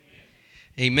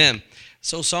Amen.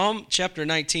 So Psalm chapter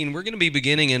 19, we're going to be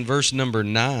beginning in verse number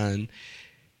 9.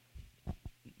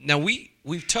 Now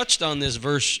we've touched on this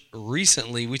verse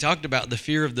recently. We talked about the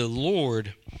fear of the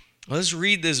Lord. Let's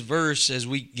read this verse as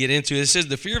we get into it. It says,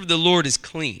 "The fear of the Lord is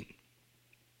clean,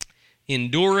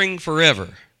 enduring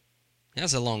forever."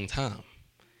 That's a long time.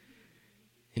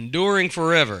 Enduring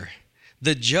forever.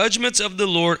 "The judgments of the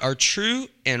Lord are true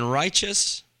and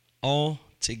righteous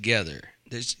altogether."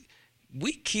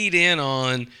 We keyed in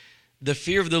on the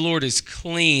fear of the Lord is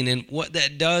clean, and what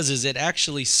that does is it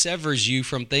actually severs you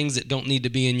from things that don't need to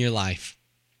be in your life.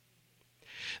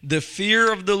 The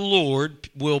fear of the Lord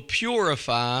will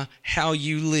purify how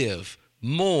you live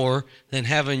more than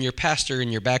having your pastor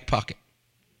in your back pocket.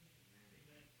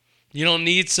 You don't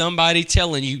need somebody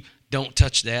telling you, don't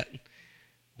touch that.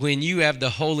 When you have the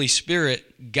Holy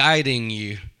Spirit guiding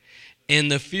you, and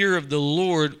the fear of the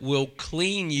Lord will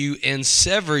clean you and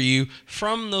sever you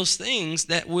from those things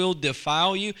that will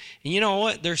defile you. And you know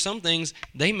what? There's some things,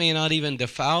 they may not even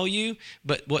defile you,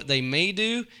 but what they may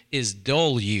do is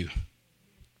dull you.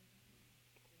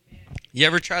 You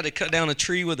ever tried to cut down a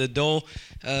tree with a dull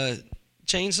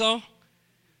chainsaw?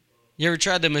 You ever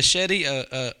tried to machete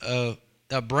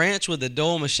a branch with a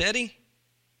dull machete?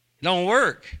 It don't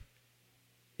work.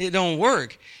 It don't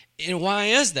work. And why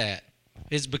is that?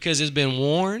 It's because it's been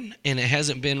worn and it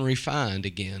hasn't been refined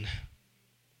again.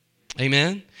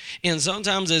 Amen? And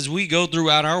sometimes as we go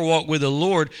throughout our walk with the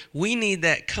Lord, we need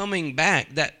that coming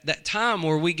back, that time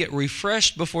where we get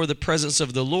refreshed before the presence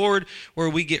of the Lord, where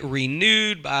we get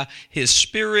renewed by His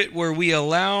Spirit, where we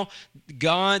allow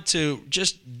God to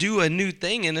just do a new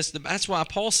thing in us. That's why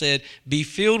Paul said, be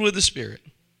filled with the Spirit.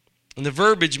 And the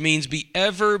verbiage means be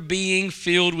ever being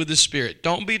filled with the Spirit.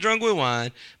 Don't be drunk with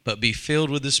wine, but be filled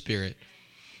with the Spirit.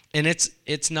 And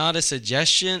it's not a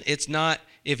suggestion. It's not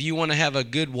if you want to have a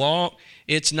good walk.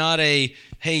 It's not a,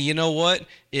 hey, you know what?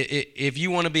 If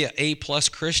you want to be an A+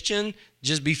 Christian,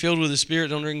 just be filled with the Spirit.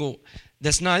 Don't drink.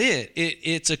 That's not it.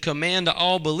 It's a command to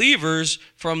all believers,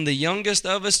 from the youngest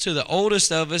of us to the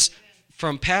oldest of us,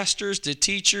 from pastors to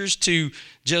teachers to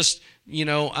just,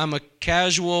 I'm a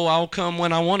casual, I'll come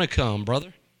when I want to come,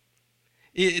 brother.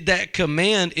 That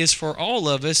command is for all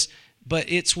of us.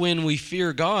 But it's when we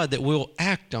fear God that we'll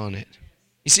act on it.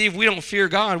 You see, if we don't fear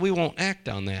God, we won't act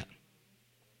on that.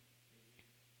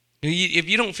 If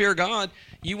you don't fear God,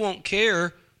 you won't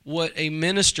care what a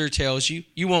minister tells you.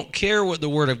 You won't care what the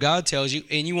Word of God tells you.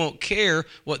 And you won't care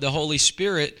what the Holy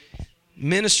Spirit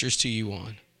ministers to you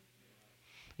on.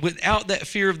 Without that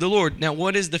fear of the Lord. Now,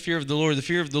 what is the fear of the Lord? The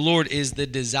fear of the Lord is the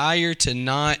desire to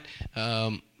not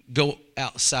go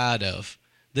outside of.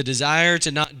 The desire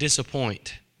to not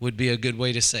disappoint would be a good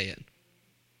way to say it.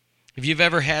 If you've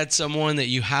ever had someone that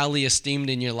you highly esteemed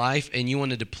in your life and you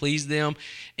wanted to please them,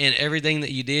 and everything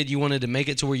that you did, you wanted to make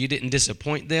it to where you didn't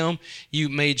disappoint them, you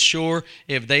made sure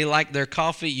if they liked their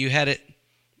coffee, you had it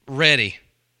ready.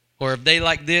 Or if they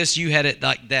like this, you had it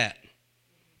like that.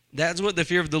 That's what the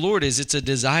fear of the Lord is. It's a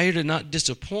desire to not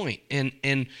disappoint. And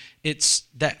it's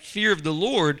that fear of the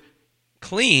Lord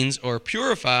cleans or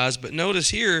purifies, but notice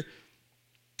here,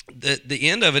 the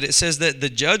end of it, it says that the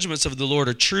judgments of the Lord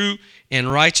are true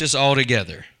and righteous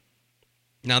altogether.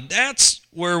 Now that's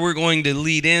where we're going to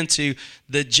lead into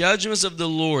the judgments of the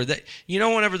Lord. That,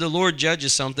 whenever the Lord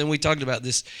judges something, we talked about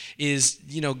this, is,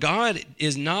 God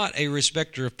is not a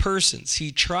respecter of persons.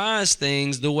 He tries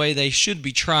things the way they should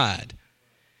be tried.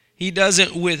 He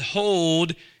doesn't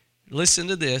withhold, listen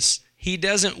to this, He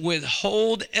doesn't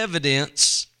withhold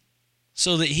evidence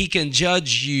so that He can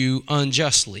judge you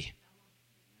unjustly.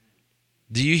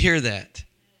 Do you hear that?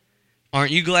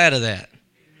 Aren't you glad of that?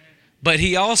 But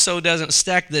He also doesn't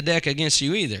stack the deck against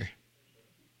you either.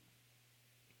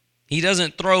 He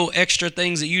doesn't throw extra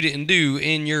things that you didn't do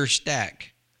in your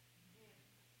stack.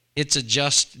 It's a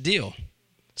just deal.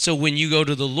 So when you go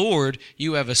to the Lord,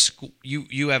 you have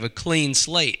a clean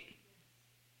slate.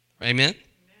 Amen?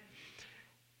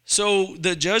 So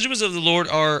the judgments of the Lord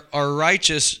are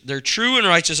righteous. They're true and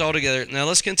righteous altogether. Now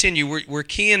let's continue. We're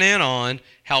keying in on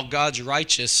how God's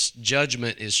righteous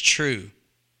judgment is true.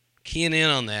 Keying in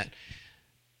on that.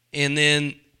 And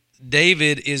then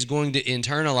David is going to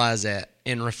internalize that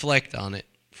and reflect on it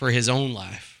for his own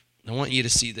life. I want you to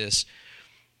see this.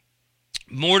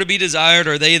 More to be desired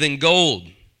are they than gold,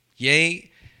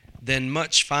 yea, than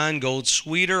much fine gold,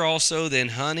 sweeter also than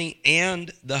honey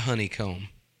and the honeycomb.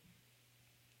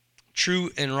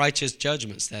 True and righteous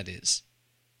judgments, that is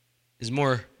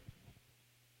more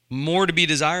to be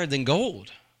desired than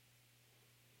gold.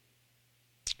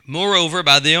 Moreover,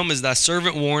 by them is thy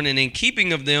servant warned, and in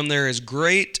keeping of them there is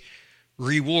great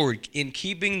reward. In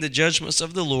keeping the judgments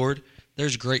of the Lord,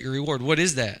 there's great reward. What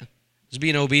is that? It's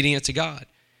being obedient to God.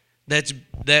 That's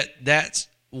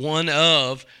one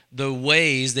of the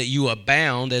ways that you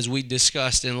abound, as we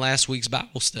discussed in last week's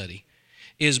Bible study,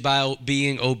 is by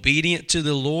being obedient to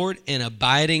the Lord and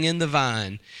abiding in the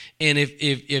vine. And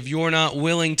if you're not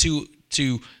willing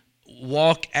to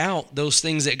walk out those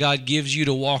things that God gives you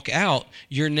to walk out,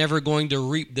 you're never going to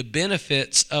reap the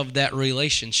benefits of that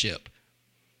relationship.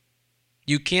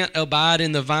 You can't abide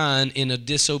in the vine in a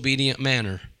disobedient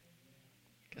manner.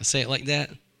 Can I say it like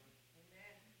that?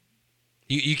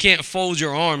 You can't fold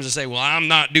your arms and say, well, I'm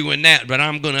not doing that, but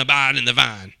I'm going to abide in the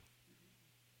vine.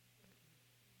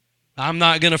 I'm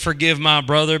not going to forgive my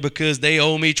brother because they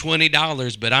owe me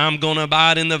 $20, but I'm going to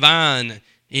abide in the vine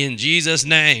in Jesus'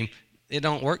 name. It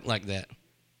don't work like that.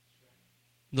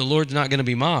 The Lord's not going to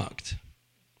be mocked.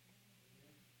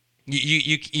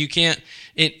 You can't,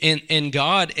 and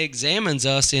God examines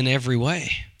us in every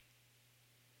way.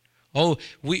 Oh,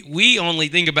 we only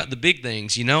think about the big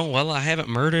things, Well, I haven't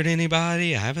murdered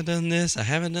anybody. I haven't done this. I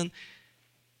haven't done.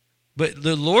 But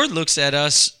the Lord looks at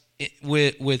us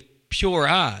with pure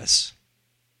eyes.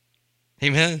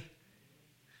 Amen?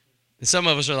 And some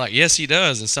of us are like, yes, he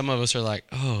does. And some of us are like,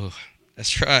 oh,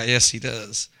 that's right. Yes, he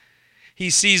does. He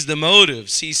sees the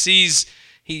motives. He sees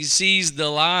the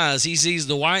lies. He sees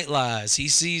the white lies. He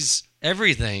sees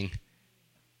everything.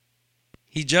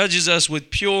 He judges us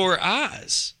with pure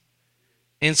eyes.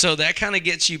 And so that kind of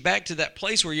gets you back to that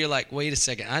place where you're like, wait a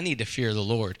second, I need to fear the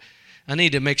Lord. I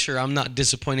need to make sure I'm not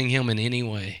disappointing him in any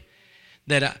way.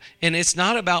 And it's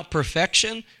not about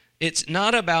perfection. It's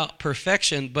not about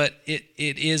perfection, but it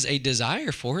is a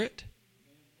desire for it.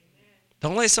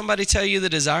 Don't let somebody tell you the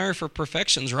desire for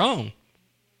perfection's wrong.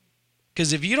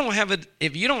 Because if you don't have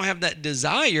that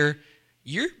desire,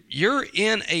 you're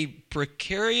in a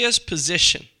precarious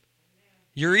position.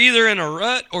 You're either in a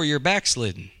rut or you're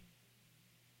backslidden.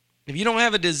 If you don't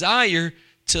have a desire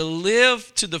to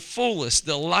live to the fullest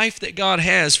the life that God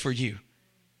has for you.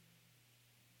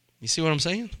 You see what I'm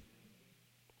saying?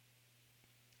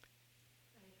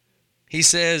 He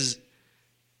says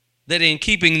that in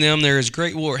keeping them there is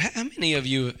great reward. How many of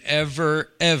you have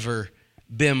ever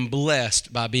been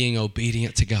blessed by being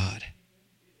obedient to God?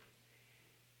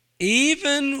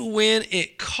 Even when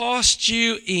it cost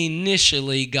you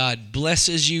initially, God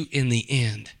blesses you in the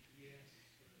end.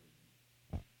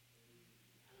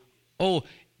 Oh,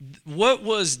 what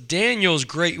was Daniel's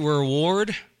great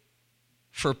reward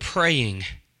for praying?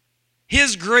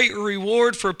 His great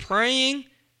reward for praying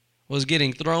was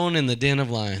getting thrown in the den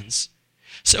of lions.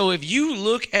 So if you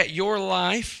look at your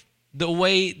life the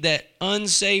way that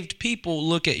unsaved people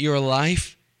look at your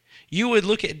life, you would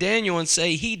look at Daniel and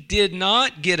say he did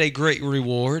not get a great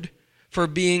reward for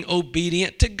being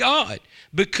obedient to God,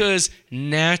 because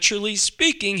naturally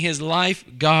speaking, his life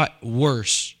got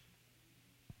worse.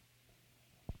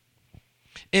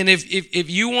 And if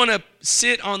you want to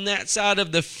sit on that side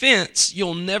of the fence,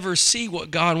 you'll never see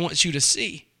what God wants you to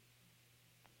see.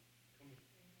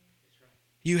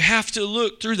 You have to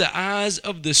look through the eyes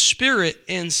of the Spirit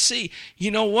and see,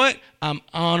 you know what? I'm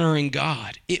honoring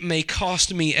God. It may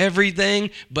cost me everything,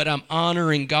 but I'm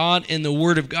honoring God. And the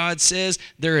Word of God says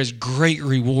there is great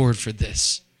reward for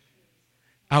this.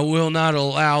 I will not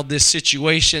allow this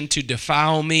situation to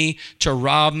defile me, to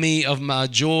rob me of my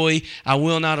joy. I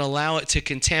will not allow it to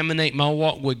contaminate my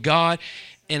walk with God.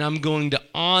 And I'm going to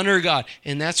honor God.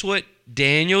 And that's what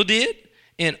Daniel did.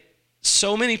 And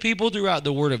so many people throughout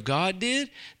the Word of God did.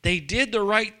 They did the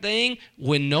right thing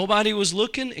when nobody was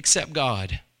looking except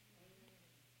God.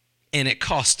 And it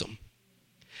cost them.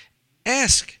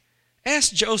 Ask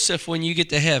Joseph when you get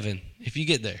to heaven, if you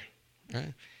get there.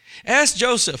 Right? Ask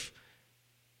Joseph,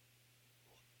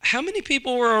 how many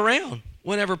people were around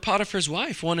whenever Potiphar's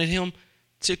wife wanted him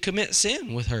to commit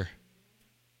sin with her?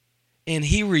 And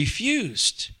he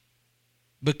refused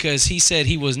because he said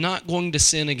he was not going to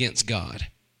sin against God.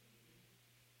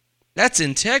 That's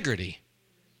integrity.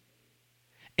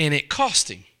 And it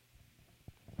cost him.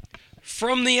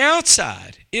 From the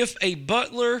outside, if a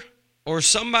butler or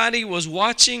somebody was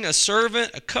watching, a servant,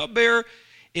 a cupbearer,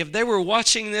 if they were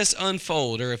watching this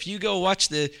unfold, or if you go watch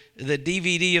the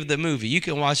DVD of the movie, you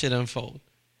can watch it unfold.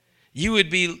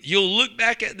 You'll look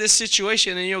back at this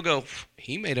situation and you'll go,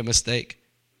 he made a mistake.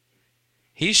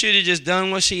 He should have just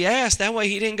done what she asked. That way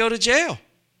he didn't go to jail.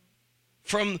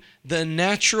 From the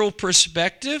natural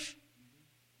perspective,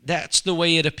 that's the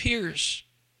way it appears.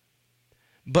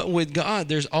 But with God,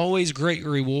 there's always great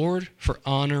reward for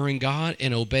honoring God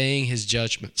and obeying his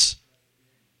judgments.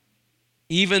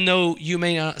 Even though you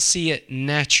may not see it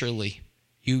naturally,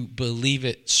 you believe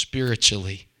it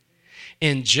spiritually.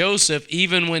 And Joseph,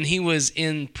 even when he was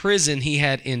in prison, he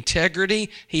had integrity.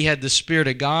 He had the Spirit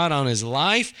of God on his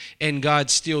life, and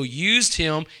God still used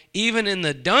him, even in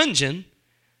the dungeon,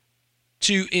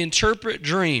 to interpret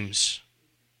dreams.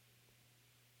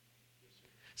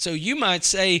 So you might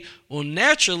say, well,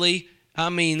 naturally,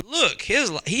 look,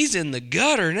 he's in the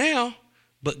gutter now,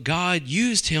 but God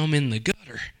used him in the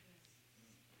gutter.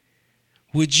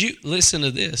 Listen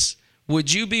to this,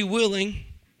 would you be willing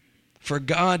for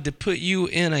God to put you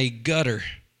in a gutter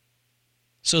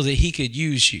so that he could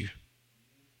use you?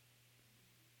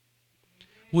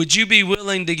 Would you be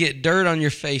willing to get dirt on your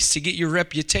face, to get your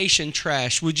reputation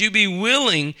trashed? Would you be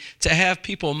willing to have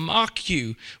people mock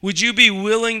you? Would you be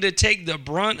willing to take the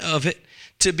brunt of it,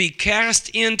 to be cast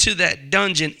into that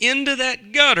dungeon, into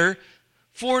that gutter,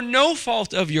 for no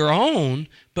fault of your own,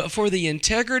 but for the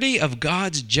integrity of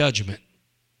God's judgment?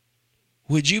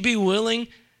 Would you be willing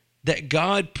that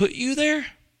God put you there?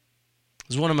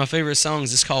 It's one of my favorite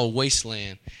songs. It's called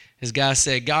Wasteland. This guy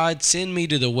said, God, send me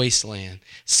to the wasteland.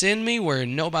 Send me where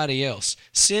nobody else.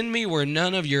 Send me where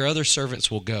none of your other servants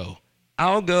will go.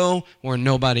 I'll go where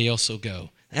nobody else will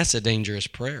go. That's a dangerous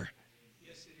prayer.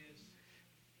 Yes, it is.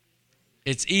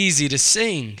 It's easy to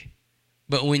sing,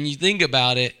 but when you think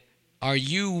about it, are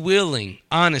you willing,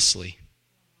 honestly?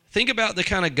 Think about the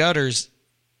kind of gutters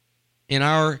in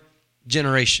our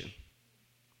generation.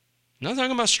 I'm not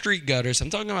talking about street gutters. I'm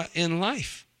talking about in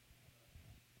life.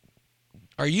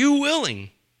 Are you willing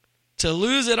to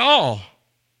lose it all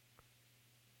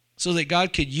so that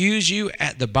God could use you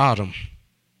at the bottom?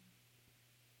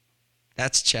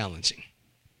 That's challenging.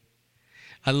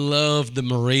 I love the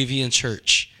Moravian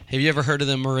Church. Have you ever heard of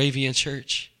the Moravian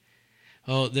Church?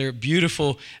 Oh, they're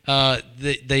beautiful.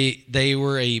 They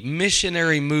were a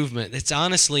missionary movement.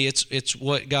 It's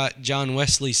what got John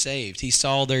Wesley saved. He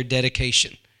saw their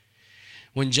dedication.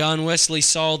 When John Wesley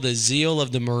saw the zeal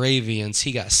of the Moravians,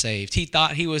 he got saved. He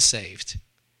thought he was saved.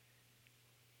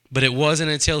 But it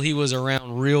wasn't until he was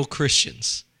around real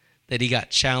Christians that he got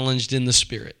challenged in the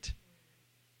Spirit.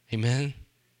 Amen?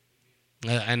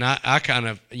 And I kind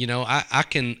of, I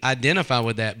can identify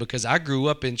with that because I grew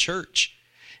up in church.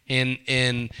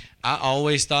 And I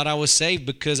always thought I was saved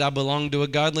because I belonged to a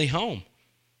godly home.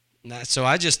 So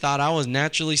I just thought I was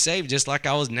naturally saved, just like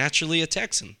I was naturally a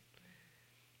Texan.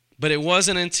 But it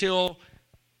wasn't until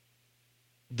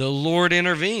the Lord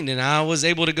intervened and I was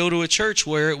able to go to a church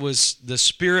where it was the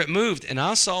Spirit moved. And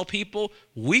I saw people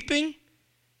weeping.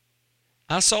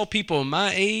 I saw people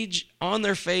my age on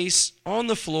their face, on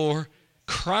the floor,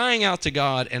 crying out to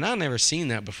God. And I never seen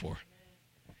that before.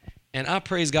 And I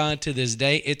praise God to this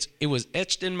day. It was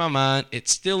etched in my mind. It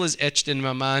still is etched in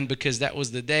my mind because that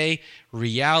was the day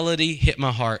reality hit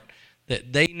my heart.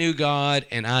 That they knew God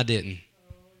and I didn't.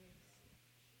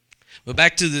 But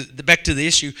back to the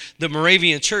issue, the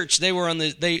Moravian Church,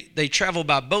 they traveled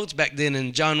by boats back then,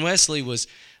 and John Wesley was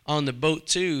on the boat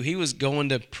too. He was going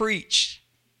to preach.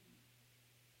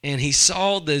 And he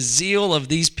saw the zeal of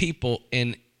these people,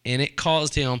 and it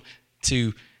caused him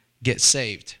to get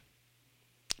saved.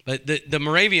 But the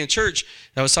Moravian Church,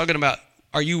 I was talking about,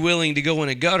 are you willing to go in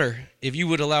a gutter if you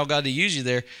would allow God to use you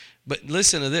there? But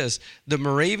listen to this. The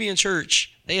Moravian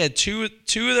Church, they had two of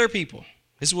their people.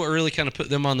 This is what really kind of put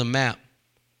them on the map.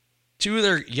 Two of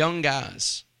their young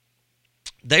guys,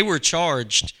 they were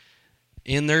charged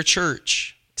in their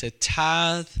church to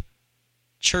tithe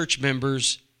church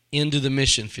members into the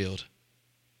mission field.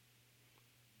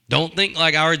 Don't think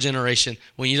like our generation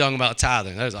when you're talking about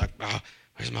tithing. That was like, oh,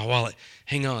 where's my wallet?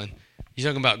 Hang on. You're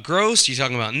talking about gross? You're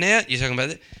talking about net? You're talking about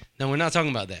that? No, we're not talking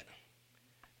about that.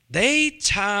 They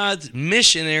tithed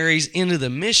missionaries into the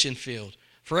mission field.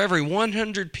 For every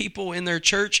 100 people in their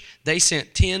church, they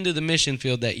sent 10 to the mission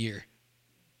field that year.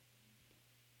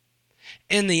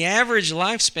 And the average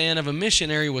lifespan of a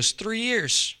missionary was 3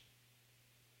 years.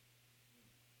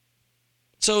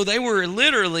 So they were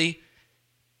literally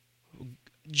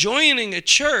joining a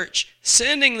church,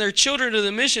 sending their children to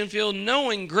the mission field,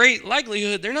 knowing great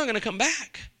likelihood they're not going to come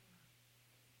back.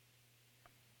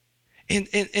 And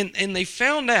they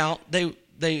found out, Count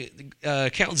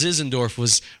Zinzendorf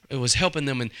was helping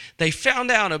them, and they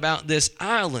found out about this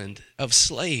island of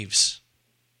slaves.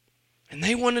 And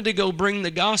they wanted to go bring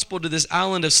the gospel to this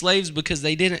island of slaves because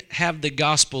they didn't have the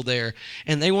gospel there.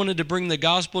 And they wanted to bring the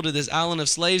gospel to this island of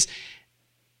slaves.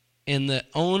 And the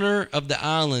owner of the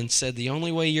island said, the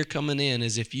only way you're coming in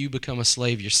is if you become a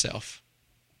slave yourself.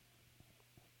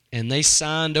 And they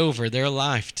signed over their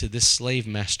life to this slave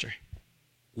master.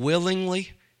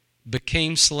 Willingly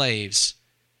became slaves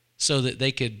so that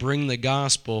they could bring the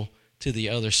gospel to the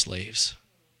other slaves.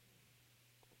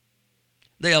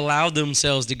 They allowed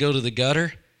themselves to go to the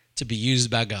gutter to be used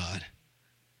by God.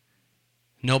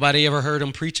 Nobody ever heard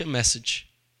them preach a message.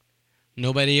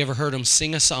 Nobody ever heard them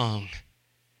sing a song.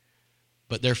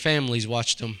 But their families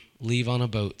watched them leave on a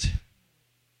boat.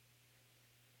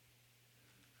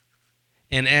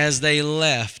 And as they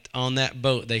left on that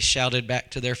boat, they shouted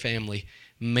back to their family,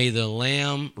 "May the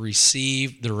Lamb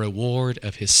receive the reward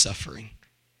of his suffering."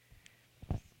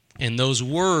 And those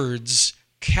words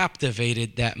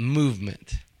captivated that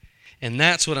movement. And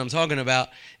that's what I'm talking about.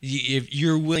 If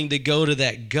you're willing to go to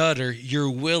that gutter,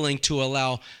 you're willing to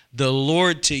allow the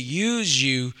Lord to use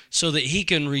you so that he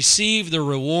can receive the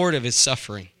reward of his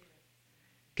suffering.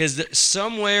 Because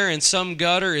somewhere in some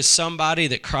gutter is somebody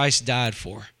that Christ died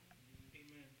for.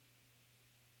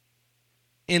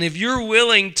 And if you're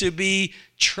willing to be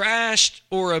trashed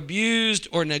or abused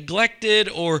or neglected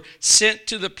or sent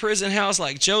to the prison house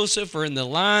like Joseph or in the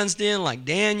lion's den like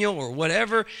Daniel or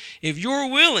whatever, if you're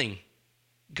willing,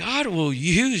 God will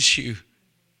use you.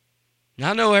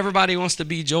 I know everybody wants to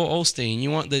be Joel Osteen.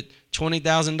 You want the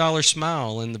 $20,000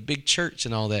 smile and the big church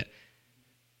and all that.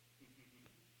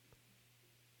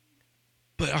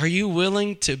 But are you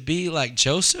willing to be like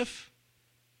Joseph?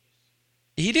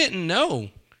 He didn't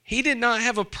know. He did not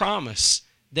have a promise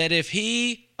that if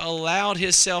he allowed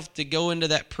himself to go into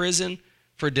that prison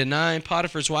for denying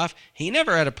Potiphar's wife, he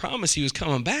never had a promise he was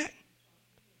coming back.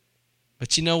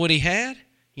 But you know what he had?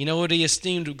 You know what he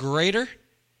esteemed greater?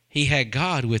 He had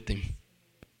God with him.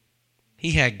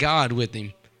 He had God with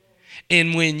him.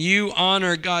 And when you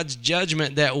honor God's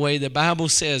judgment that way, the Bible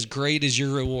says, great is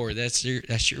your reward. That's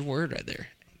your word right there.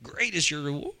 Great is your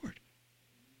reward.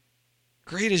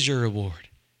 Great is your reward.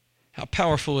 How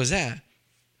powerful is that?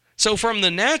 So from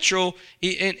the natural,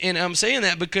 and I'm saying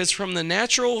that because from the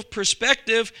natural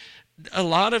perspective, a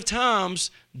lot of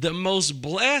times the most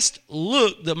blessed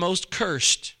look the most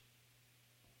cursed.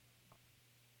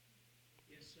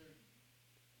 Yes, sir.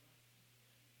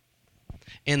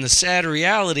 And the sad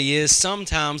reality is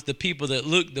sometimes the people that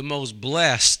look the most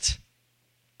blessed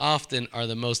often are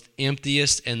the most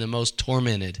emptiest and the most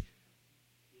tormented.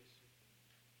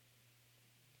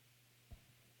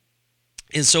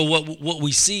 And so what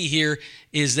we see here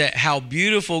is that how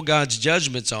beautiful God's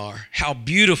judgments are, how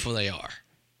beautiful they are,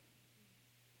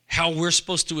 how we're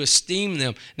supposed to esteem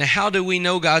them. Now, how do we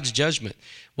know God's judgment?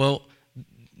 Well,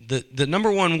 the number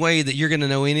one way that you're going to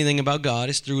know anything about God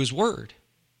is through his word.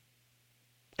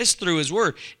 It's through his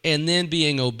word. And then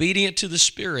being obedient to the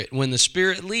Spirit. When the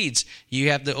Spirit leads, you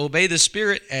have to obey the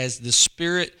Spirit as the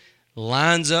Spirit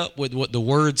lines up with what the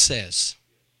word says.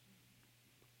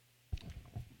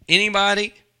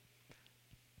 Anybody?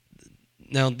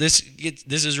 Now, this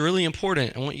is really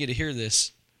important. I want you to hear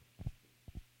this.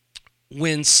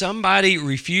 When somebody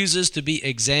refuses to be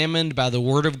examined by the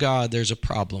Word of God, there's a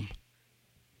problem.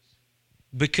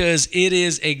 Because it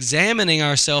is examining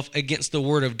ourselves against the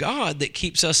Word of God that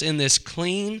keeps us in this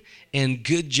clean and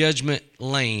good judgment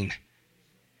lane.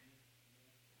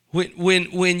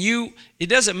 It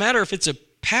doesn't matter if it's a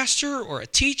pastor or a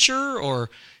teacher or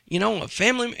a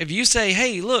family. If you say,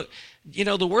 hey, look,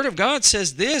 the Word of God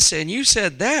says this and you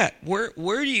said that, where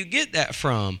do you get that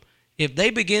from? If they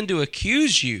begin to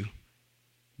accuse you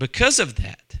because of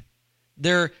that,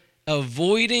 they're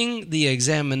avoiding the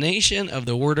examination of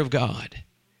the Word of God.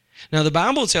 Now, the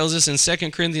Bible tells us in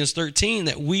 2 Corinthians 13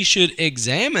 that we should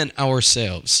examine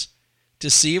ourselves to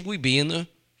see if we be in the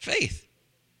faith.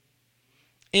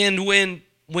 And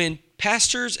when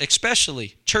pastors,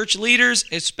 especially, church leaders,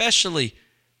 especially,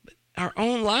 our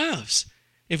own lives,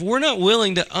 if we're not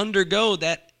willing to undergo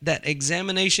that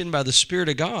examination by the Spirit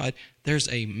of God,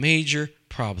 there's a major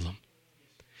problem.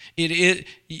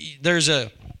 There's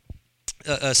a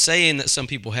saying that some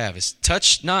people have is,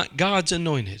 touch not God's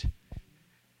anointed.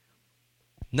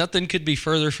 Nothing could be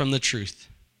further from the truth.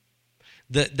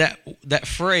 That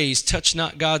phrase, touch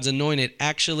not God's anointed,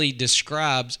 actually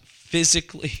describes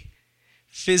physically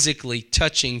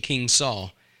touching King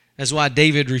Saul. That's why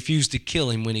David refused to kill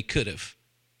him when he could have.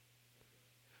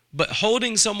 But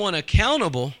holding someone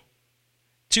accountable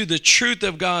to the truth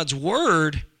of God's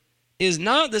word is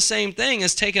not the same thing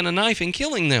as taking a knife and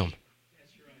killing them.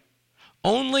 That's right.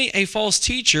 Only a false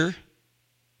teacher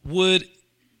would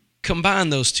combine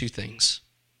those two things.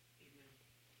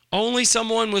 Only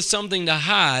someone with something to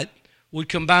hide would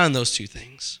combine those two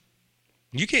things.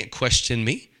 You can't question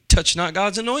me. Touch not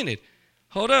God's anointed.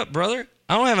 Hold up, brother.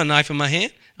 I don't have a knife in my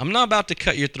hand. I'm not about to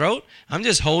cut your throat. I'm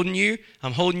just holding you.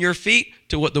 I'm holding your feet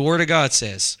to what the Word of God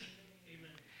says.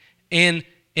 Amen.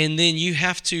 And then you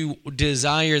have to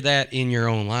desire that in your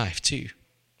own life too.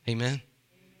 Amen.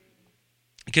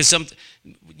 Because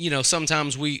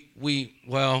sometimes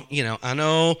I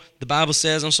know the Bible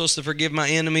says I'm supposed to forgive my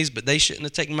enemies, but they shouldn't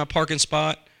have taken my parking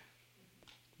spot.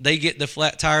 They get the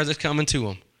flat tire that's coming to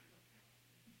them.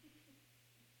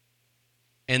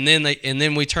 And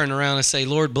then we turn around and say,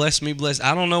 Lord, bless me, bless.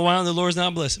 I don't know why the Lord's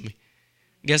not blessing me.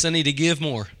 Guess I need to give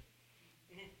more.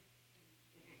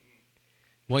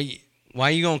 Why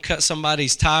are you going to cut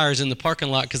somebody's tires in the parking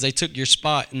lot because they took your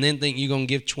spot and then think you're going to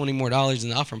give $20 more in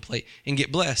the offering plate and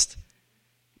get blessed?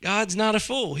 God's not a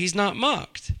fool. He's not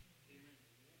mocked.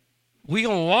 We're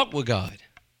going to walk with God.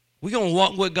 We're going to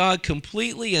walk with God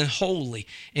completely and wholly,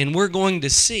 and we're going to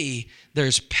see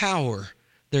there's power.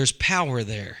 There's power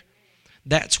there.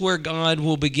 That's where God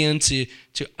will begin to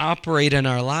operate in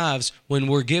our lives when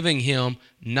we're giving Him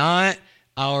not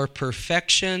our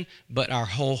perfection, but our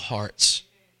whole hearts.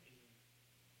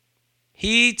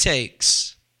 He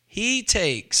takes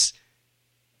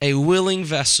a willing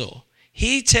vessel.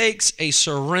 He takes a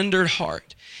surrendered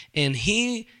heart, and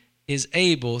He is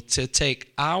able to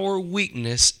take our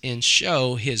weakness and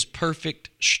show His perfect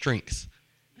strength.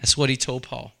 That's what He told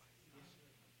Paul.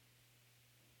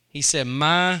 He said,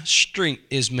 my strength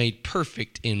is made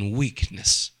perfect in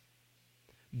weakness.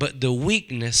 But the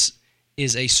weakness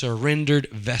is a surrendered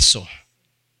vessel.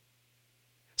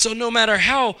 So no matter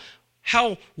how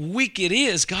weak it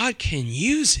is, God can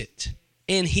use it.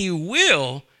 And He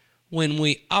will when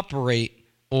we operate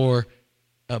or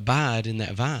abide in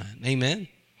that vine. Amen?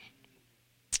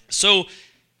 So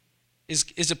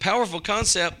it's a powerful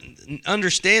concept,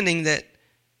 understanding that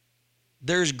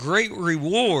there's great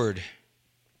reward.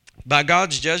 By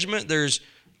God's judgment, there's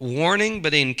warning,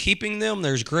 but in keeping them,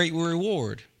 there's great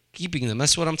reward. Keeping them,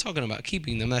 that's what I'm talking about,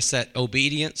 keeping them. That's that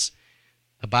obedience,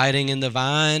 abiding in the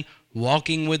vine,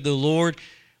 walking with the Lord.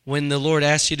 When the Lord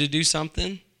asks you to do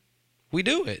something, we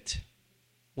do it.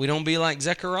 We don't be like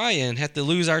Zechariah and have to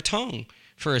lose our tongue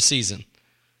for a season.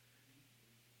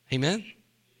 Amen?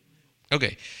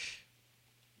 Okay.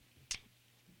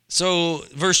 So,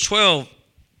 verse 12,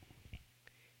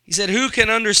 he said, who can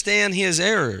understand his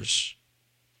errors?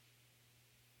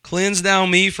 Cleanse thou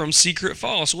me from secret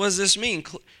faults. What does this mean?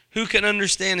 Who can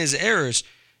understand his errors?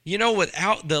 You know,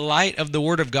 without the light of the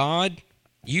Word of God,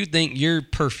 you think you're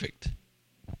perfect.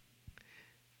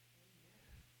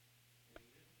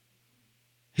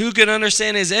 Who can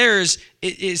understand his errors?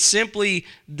 It is simply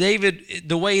David,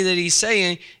 the way that he's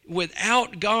saying,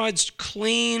 without God's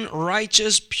clean,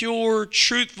 righteous, pure,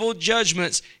 truthful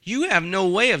judgments, you have no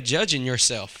way of judging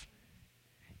yourself.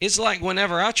 It's like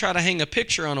whenever I try to hang a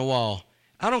picture on a wall,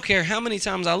 I don't care how many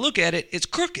times I look at it, it's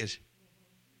crooked.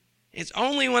 It's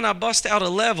only when I bust out a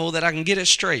level that I can get it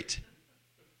straight.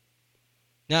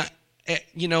 Now,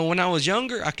 when I was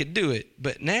younger, I could do it.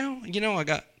 But now, I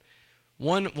got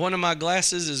one of my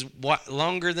glasses is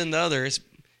longer than the other. It's,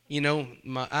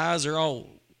 my eyes are all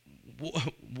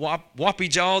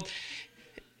whoppy-jawed.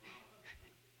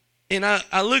 And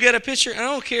I look at a picture, and I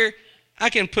don't care. I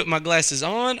can put my glasses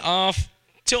on, off,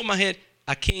 tilt my head.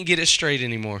 I can't get it straight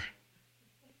anymore.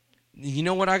 You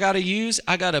know what I got to use?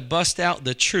 I got to bust out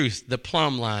the truth, the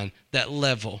plumb line, that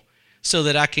level, so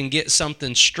that I can get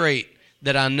something straight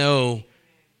that I know.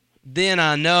 Then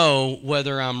I know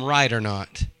whether I'm right or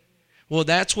not. Well,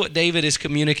 that's what David is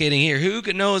communicating here. Who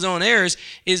can know his own errors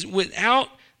is without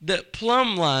the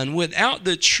plumb line, without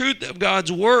the truth of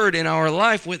God's word in our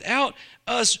life, without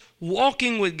us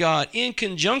walking with God, in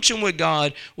conjunction with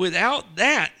God, without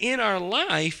that in our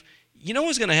life, you know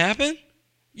what's going to happen?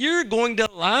 You're going to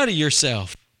lie to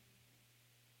yourself.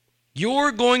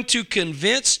 You're going to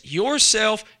convince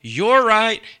yourself you're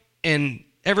right and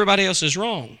everybody else is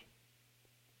wrong.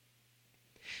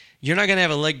 You're not going to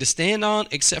have a leg to stand on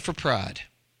except for pride.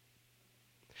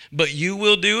 But you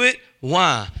will do it.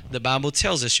 Why? The Bible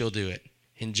tells us you'll do it.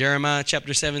 In Jeremiah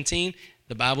chapter 17,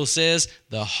 the Bible says,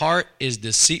 the heart is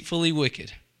deceitfully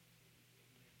wicked.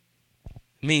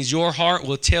 It means your heart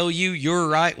will tell you you're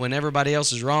right when everybody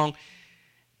else is wrong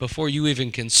before you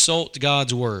even consult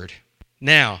God's word.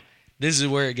 Now, this is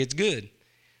where it gets good.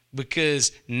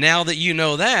 Because now that you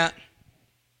know that,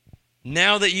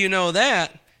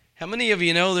 how many of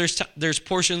you know there's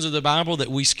portions of the Bible that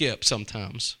we skip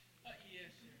sometimes?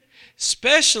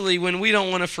 Especially when we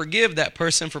don't want to forgive that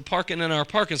person for parking in our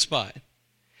parking spot.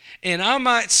 And I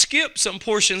might skip some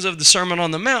portions of the Sermon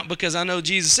on the Mount because I know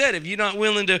Jesus said, if you're not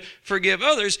willing to forgive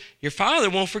others, your Father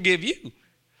won't forgive you.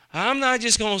 I'm not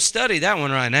just going to study that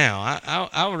one right now.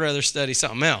 I would rather study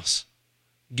something else.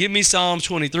 Give me Psalm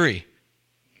 23.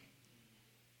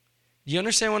 Do you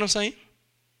understand what I'm saying?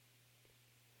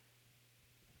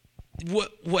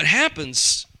 What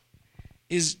happens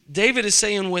is David is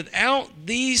saying, without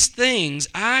these things,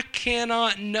 I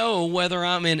cannot know whether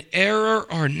I'm in error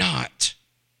or not.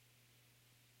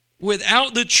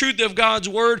 Without the truth of God's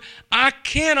word, I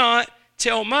cannot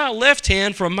tell my left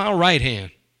hand from my right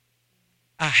hand.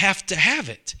 I have to have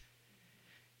it.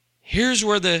 Here's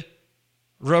where the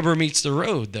rubber meets the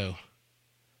road, though.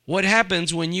 What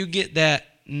happens when you get that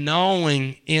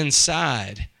gnawing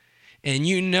inside and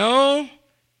you know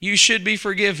you should be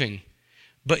forgiving,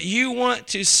 but you want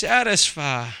to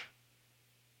satisfy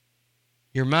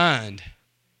your mind,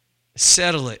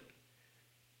 settle it.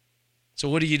 So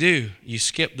what do? You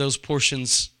skip those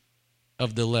portions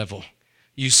of the level.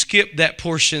 You skip that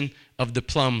portion of the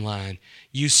plumb line.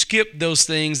 You skip those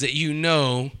things that you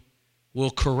know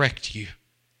will correct you.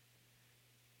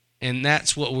 And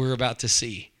that's what we're about to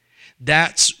see.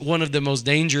 That's one of the most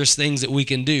dangerous things that we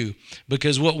can do,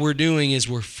 because what we're doing is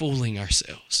we're fooling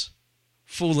ourselves.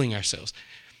 Fooling ourselves.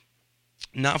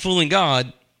 Not fooling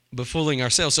God, but fooling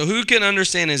ourselves. So who can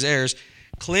understand his errors?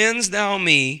 Cleanse thou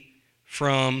me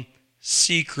from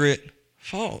secret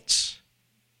faults.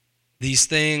 These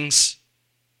things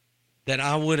that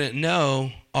I wouldn't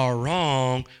know are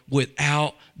wrong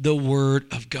without the word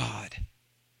of God.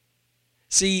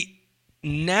 See,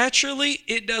 naturally,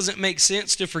 it doesn't make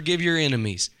sense to forgive your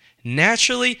enemies.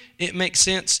 Naturally, it makes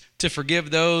sense to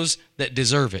forgive those that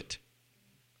deserve it.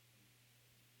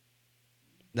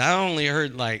 I only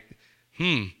heard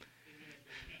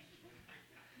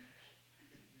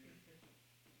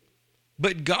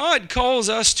But God calls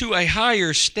us to a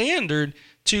higher standard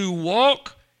to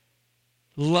walk,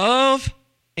 love,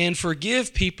 and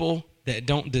forgive people that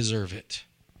don't deserve it.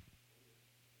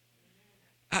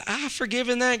 I've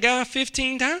forgiven that guy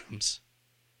 15 times.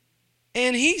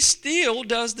 And he still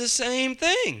does the same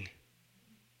thing.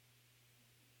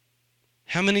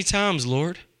 How many times,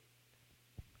 Lord?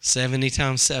 70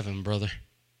 times 7, brother.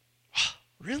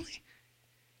 Really?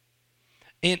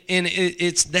 And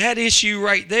it's that issue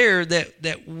right there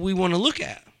that we want to look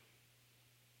at.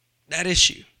 That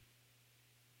issue.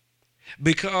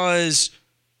 Because,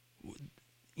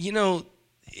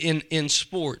 in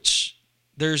sports,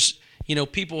 there's,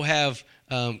 people have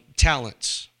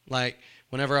talents. Like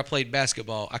whenever I played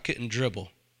basketball, I couldn't dribble.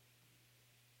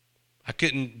 I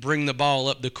couldn't bring the ball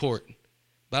up the court.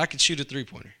 But I could shoot a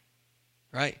three-pointer.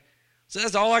 Right? So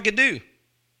that's all I could do.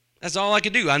 That's all I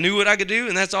could do. I knew what I could do,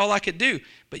 and that's all I could do.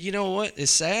 But you know what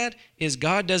is sad? Is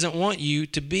God doesn't want you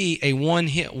to be a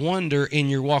one-hit wonder in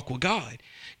your walk with God.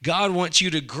 God wants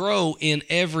you to grow in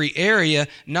every area,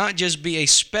 not just be a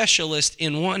specialist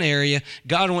in one area.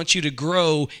 God wants you to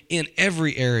grow in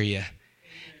every area.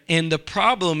 And the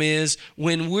problem is,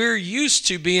 when we're used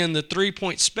to being the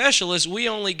three-point specialist, we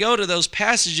only go to those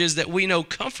passages that we know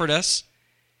comfort us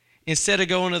instead of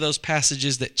going to those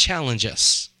passages that challenge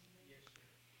us.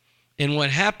 And what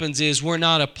happens is we're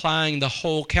not applying the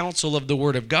whole counsel of the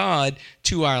Word of God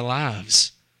to our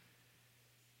lives.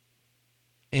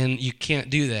 And you can't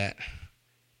do that,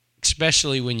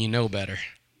 especially when you know better.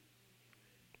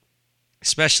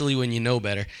 Especially when you know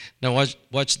better. Now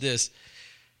watch this.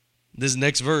 This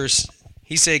next verse,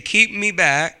 he said, keep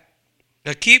back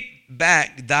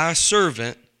thy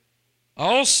servant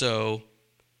also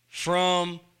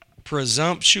from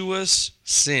presumptuous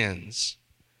sins.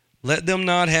 Let them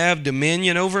not have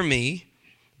dominion over me.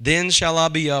 Then shall I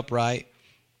be upright,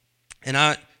 and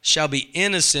I shall be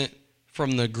innocent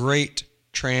from the great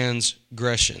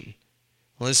transgression.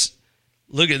 Let's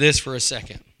look at this for a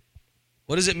second.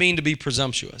 What does it mean to be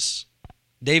presumptuous?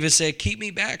 David said, keep me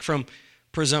back from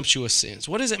presumptuous sins.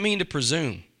 What does it mean to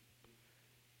presume?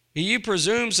 When you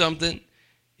presume something,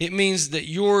 it means that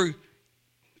you're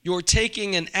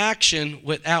taking an action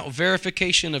without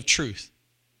verification of truth.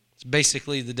 It's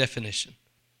basically the definition.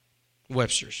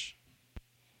 Webster's.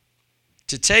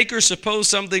 To take or suppose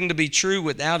something to be true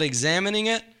without examining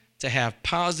it, to have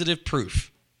positive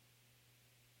proof.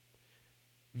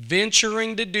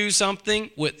 Venturing to do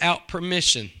something without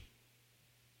permission.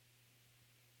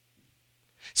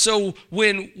 So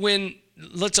when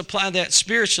let's apply that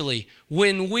spiritually.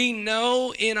 When we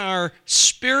know in our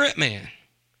spirit man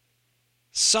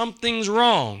something's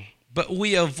wrong, but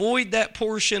we avoid that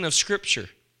portion of Scripture,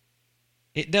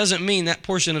 it doesn't mean that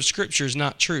portion of Scripture is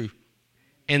not true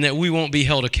and that we won't be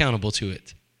held accountable to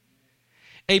it.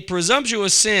 A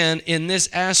presumptuous sin in this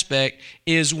aspect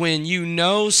is when you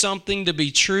know something to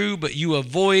be true, but you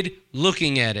avoid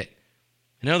looking at it.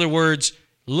 In other words,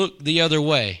 look the other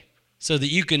way so that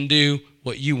you can do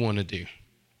what you want to do.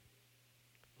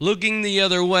 Looking the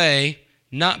other way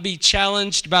not be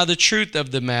challenged by the truth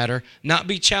of the matter, not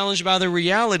be challenged by the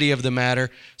reality of the matter,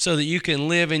 so that you can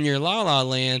live in your la-la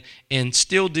land and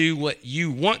still do what you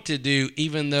want to do,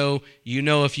 even though you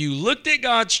know if you looked at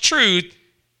God's truth,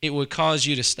 it would cause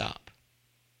you to stop.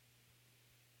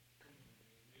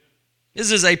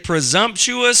 This is a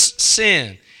presumptuous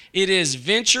sin. It is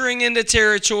venturing into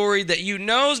territory that you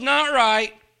know is not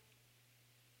right,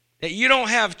 that you don't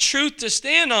have truth to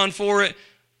stand on for it,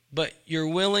 but you're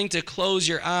willing to close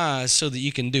your eyes so that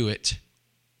you can do it.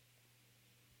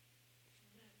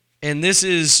 And this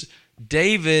is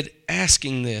David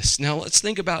asking this. Now let's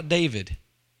think about David.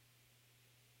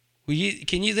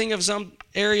 Can you think of some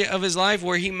area of his life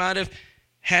where he might have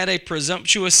had a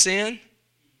presumptuous sin?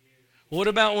 What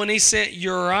about when he sent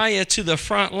Uriah to the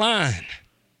front line?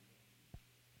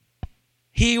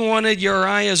 He wanted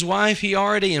Uriah's wife. He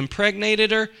already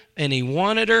impregnated her, and he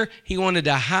wanted her. He wanted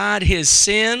to hide his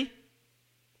sin.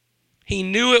 He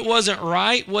knew it wasn't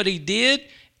right what he did,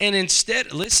 and instead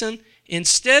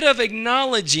of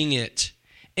acknowledging it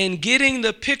and getting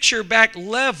the picture back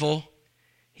level,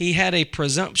 he had a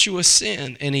presumptuous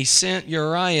sin, and he sent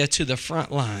Uriah to the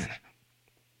front line.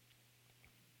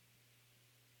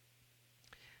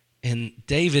 And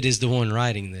David is the one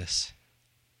writing this.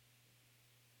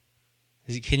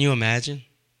 Can you imagine?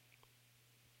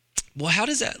 Well, how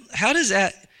does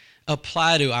that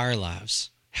apply to our lives?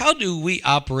 How do we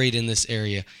operate in this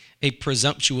area? A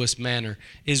presumptuous manner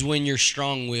is when you're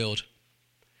strong-willed,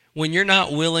 when you're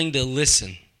not willing to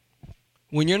listen,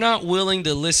 when you're not willing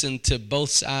to listen to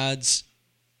both sides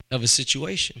of a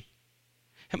situation.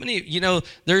 How many,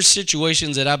 there's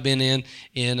situations that I've been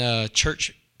in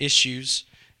church issues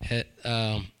at,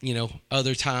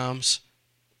 other times.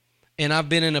 And I've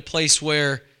been in a place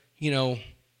where,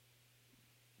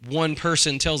 one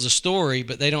person tells a story,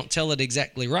 but they don't tell it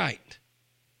exactly right.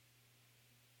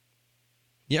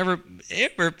 You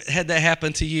ever had that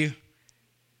happen to you?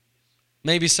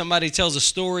 Maybe somebody tells a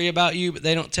story about you, but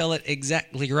they don't tell it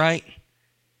exactly right.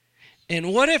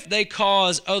 And what if they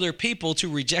cause other people to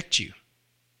reject you?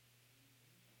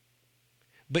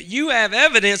 But you have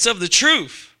evidence of the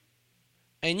truth.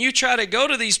 And you try to go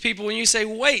to these people and you say,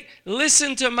 wait,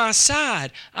 listen to my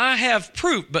side. I have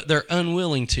proof, but they're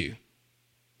unwilling to.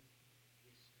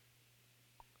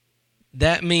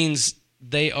 That means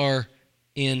they are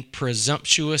in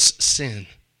presumptuous sin.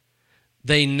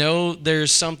 They know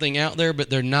there's something out there, but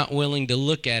they're not willing to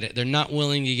look at it. They're not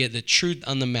willing to get the truth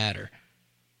on the matter.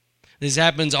 This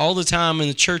happens all the time in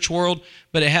the church world,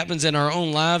 but it happens in our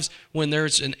own lives when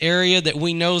there's an area that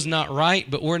we know is not right,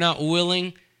 but we're not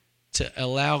willing to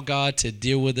allow God to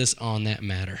deal with us on that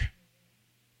matter.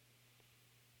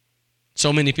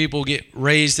 So many people get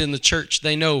raised in the church.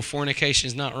 They know fornication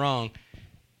is not wrong.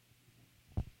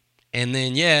 And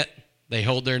then yet, they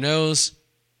hold their nose,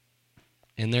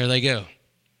 and there they go.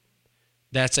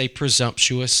 That's a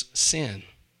presumptuous sin.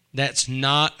 That's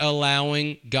not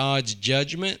allowing God's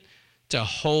judgment to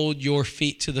hold your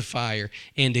feet to the fire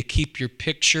and to keep your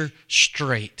picture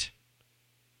straight.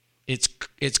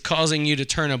 It's causing you to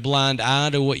turn a blind eye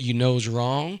to what you know is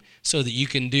wrong so that you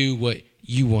can do what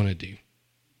you want to do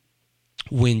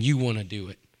when you want to do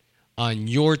it on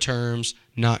your terms,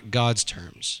 not God's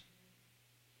terms.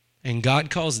 And God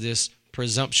calls this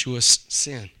presumptuous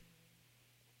sin.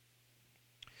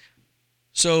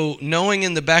 So knowing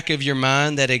in the back of your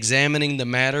mind that examining the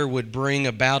matter would bring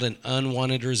about an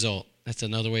unwanted result. That's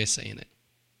another way of saying it.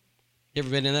 You ever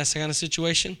been in that kind of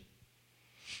situation?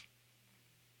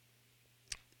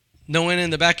 Knowing in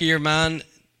the back of your mind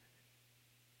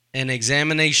an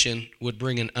examination would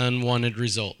bring an unwanted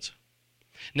result.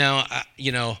 Now,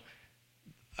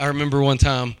 I remember one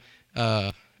time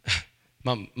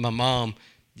my mom,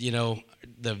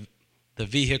 the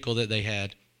vehicle that they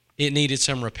had, it needed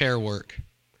some repair work.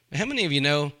 How many of you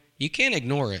know you can't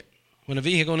ignore it? When a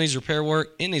vehicle needs repair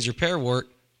work, it needs repair work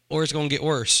or it's going to get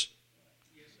worse.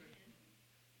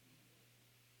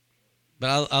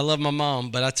 But I love my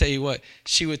mom, but I tell you what,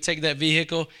 she would take that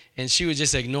vehicle and she would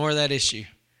just ignore that issue.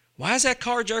 Why is that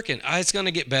car jerking? It's going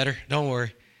to get better. Don't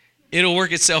worry. It'll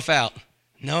work itself out.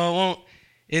 No, it won't.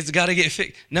 It's got to get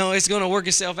fixed. No, it's going to work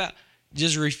itself out.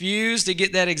 Just refuse to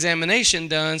get that examination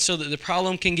done so that the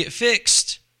problem can get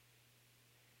fixed.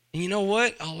 And you know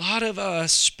what? A lot of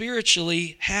us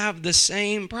spiritually have the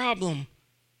same problem.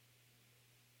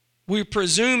 We're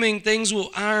presuming things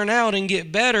will iron out and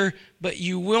get better, but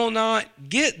you will not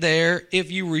get there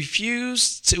if you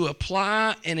refuse to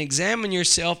apply and examine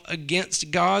yourself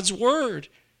against God's word.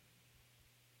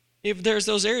 If there's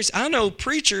those areas, I know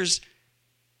preachers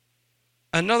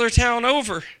another town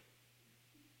over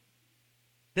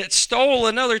that stole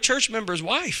another church member's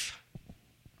wife.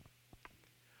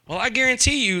 Well, I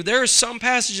guarantee you there are some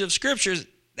passages of scriptures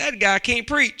that guy can't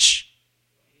preach.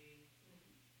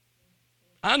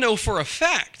 I know for a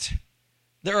fact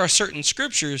there are certain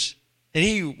scriptures that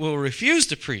he will refuse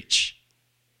to preach.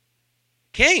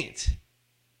 Can't.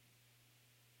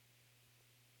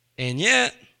 And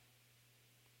yet,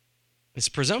 it's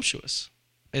presumptuous.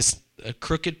 It's a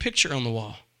crooked picture on the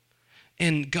wall.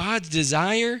 And God's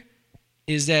desire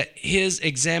is that his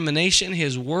examination,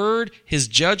 his word, his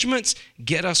judgments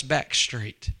get us back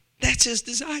straight. That's his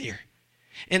desire.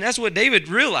 And that's what David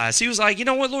realized. He was like, you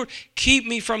know what, Lord, keep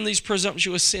me from these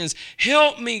presumptuous sins.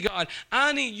 Help me, God.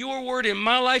 I need your word in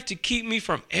my life to keep me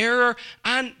from error.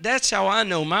 That's how I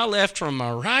know my left from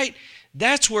my right.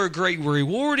 That's where great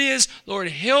reward is. Lord,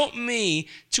 help me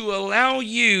to allow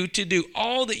you to do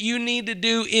all that you need to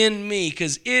do in me,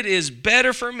 because it is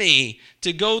better for me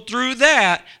to go through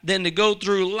that than to go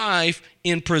through life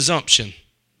in presumption.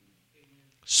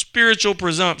 Spiritual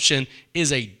presumption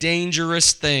is a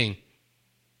dangerous thing.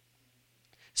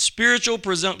 Spiritual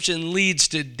presumption leads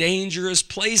to dangerous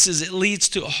places. It leads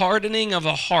to hardening of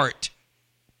a heart.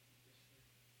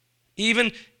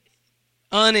 Even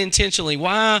unintentionally.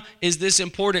 Why is this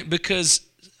important? Because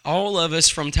all of us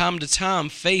from time to time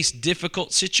face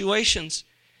difficult situations.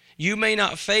 You may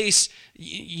not face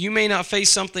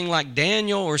something like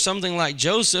Daniel or something like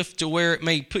Joseph to where it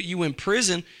may put you in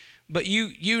prison, but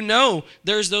you know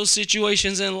there's those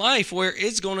situations in life where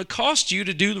it's going to cost you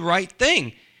to do the right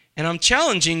thing. And I'm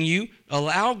challenging you,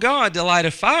 allow God to light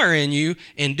a fire in you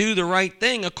and do the right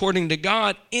thing according to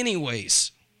God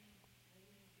anyways.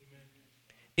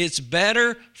 It's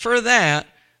better for that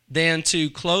than to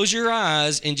close your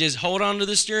eyes and just hold on to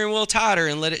the steering wheel tighter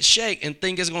and let it shake and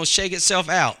think it's going to shake itself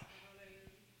out.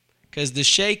 Because the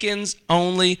shaking's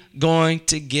only going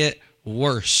to get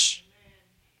worse.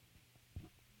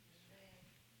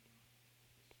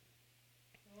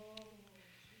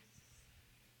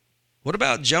 What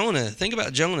about Jonah? Think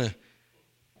about Jonah.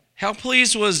 How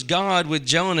pleased was God with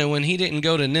Jonah when he didn't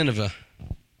go to Nineveh?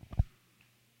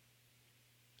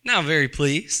 Not very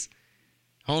pleased.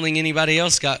 I don't think anybody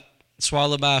else got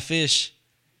swallowed by a fish.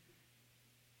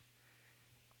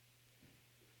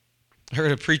 I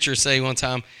heard a preacher say one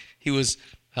time, he was,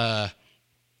 there's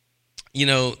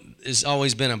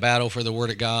always been a battle for the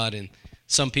Word of God, and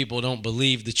some people don't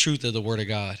believe the truth of the Word of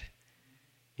God.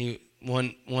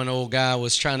 One old guy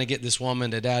was trying to get this woman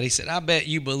to doubt. He said, I bet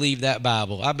you believe that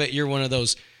Bible. I bet you're one of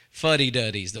those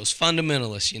fuddy-duddies, those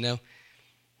fundamentalists, you know.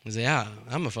 I said, yeah,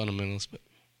 I'm a fundamentalist. But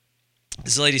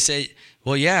this lady said,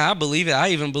 well, yeah, I believe it. I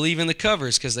even believe in the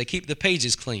covers because they keep the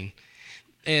pages clean.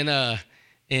 And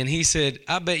he said,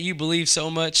 I bet you believe so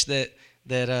much that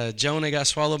Jonah got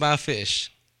swallowed by a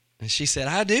fish. And she said,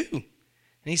 I do. And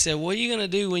he said, what are you going to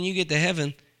do when you get to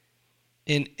heaven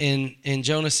and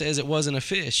Jonah says it wasn't a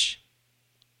fish?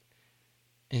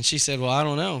 And she said, well, I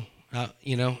don't know.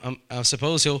 I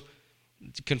suppose he'll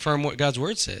confirm what God's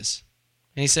word says.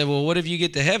 And he said, well, what if you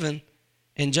get to heaven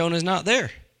and Jonah's not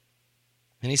there?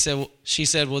 And she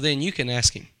said, well, then you can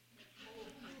ask him.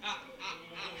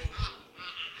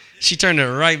 She turned it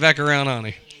right back around on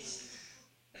him.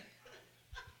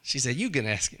 She said, you can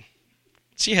ask him.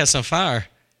 She has some fire.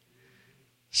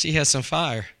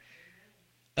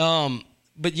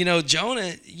 But,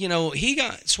 Jonah, he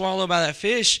got swallowed by that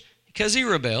fish because he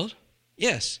rebelled.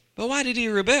 Yes. But why did he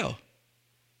rebel?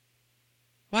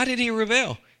 Why did he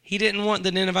rebel? He didn't want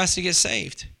the Ninevites to get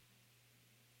saved.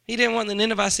 He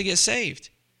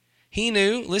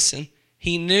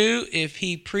knew if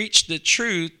he preached the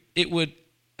truth,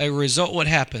 a result would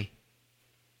happen.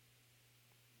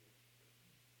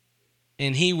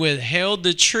 And he withheld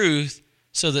the truth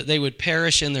so that they would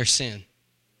perish in their sin.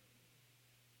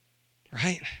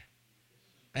 Right?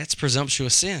 That's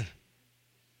presumptuous sin.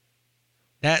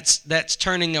 That's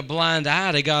turning a blind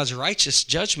eye to God's righteous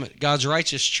judgment, God's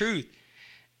righteous truth.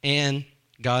 And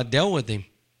God dealt with him.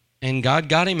 And God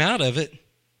got him out of it.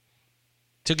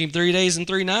 Took him 3 days and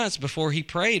 3 nights before he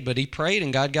prayed, but he prayed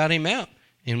and God got him out.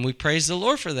 And we praise the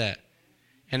Lord for that.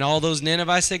 And all those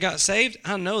Ninevites that got saved,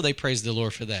 I know they praised the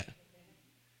Lord for that.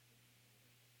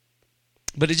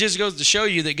 But it just goes to show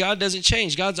you that God doesn't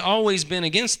change. God's always been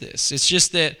against this. It's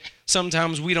just that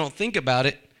sometimes we don't think about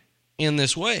it in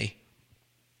this way.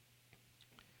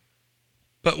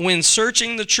 But when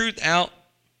searching the truth out,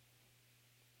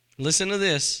 listen to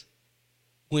this.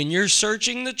 When you're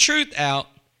searching the truth out,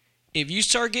 if you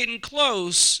start getting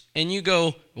close and you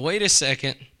go, wait a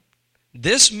second,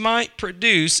 this might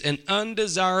produce an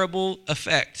undesirable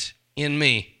effect in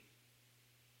me.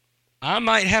 I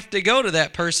might have to go to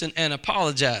that person and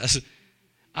apologize.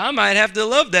 I might have to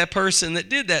love that person that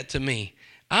did that to me.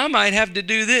 I might have to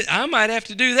do this. I might have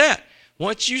to do that.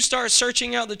 Once you start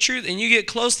searching out the truth and you get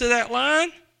close to that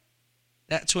line,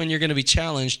 that's when you're going to be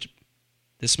challenged.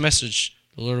 This message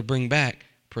the Lord will bring back,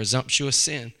 presumptuous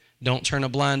sin. Don't turn a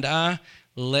blind eye.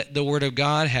 Let the Word of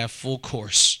God have full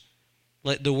course.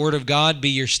 Let the Word of God be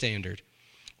your standard.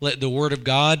 Let the Word of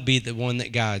God be the one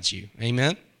that guides you.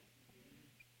 Amen?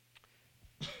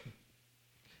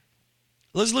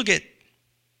 Let's look at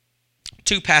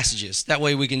two passages. That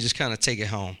way we can just kind of take it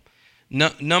home.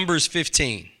 Numbers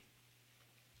 15.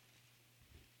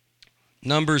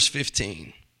 Numbers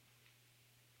 15.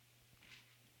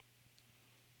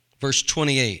 Verse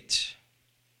 28.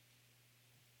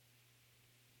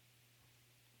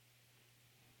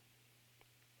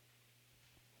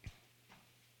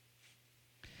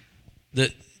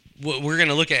 What we're going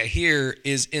to look at here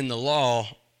is in the law,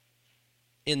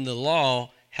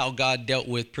 how God dealt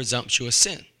with presumptuous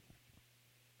sin.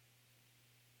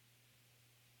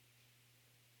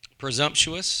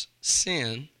 Presumptuous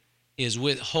sin is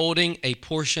withholding a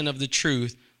portion of the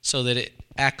truth so that it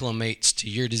acclimates to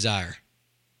your desire.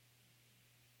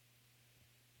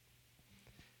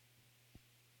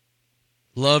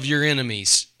 Love your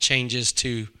enemies changes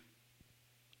to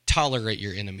tolerate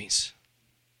your enemies.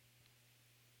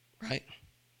 Right?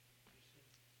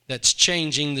 That's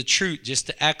changing the truth just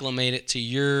to acclimate it to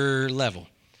your level.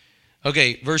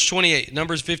 Okay, verse 28,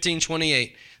 Numbers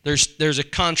 15:28. There's a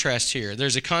contrast here.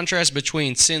 There's a contrast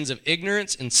between sins of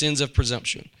ignorance and sins of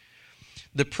presumption.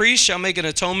 The priest shall make an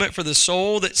atonement for the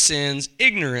soul that sins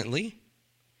ignorantly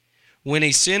when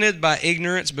he sinned by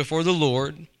ignorance before the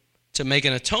Lord, to make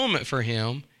an atonement for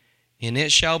him, and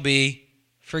it shall be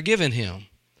forgiven him.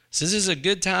 So this is a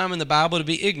good time in the Bible to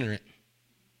be ignorant.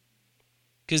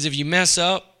 Because if you mess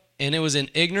up and it was in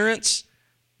ignorance,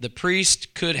 the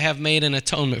priest could have made an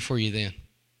atonement for you then.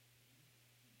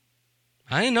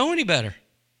 I didn't know any better.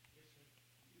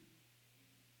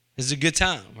 This is a good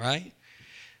time, right?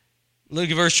 Look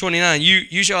at verse 29.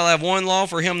 You shall have one law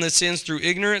for him that sins through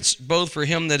ignorance, both for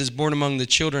him that is born among the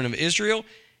children of Israel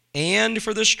and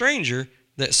for the stranger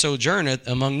that sojourneth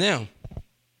among them.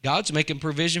 God's making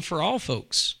provision for all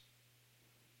folks,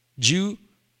 Jew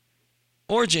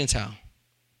or Gentile.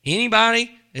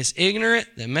 Anybody that's ignorant,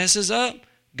 that messes up,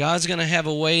 God's going to have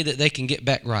a way that they can get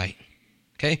back right.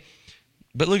 Okay?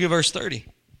 But look at verse 30.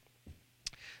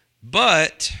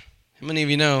 But, how many of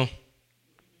you know?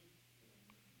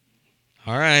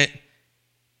 All right,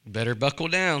 better buckle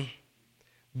down.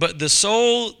 But the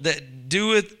soul that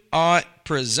doeth aught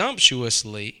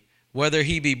presumptuously, whether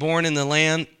he be born in the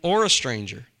land or a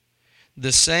stranger,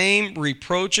 the same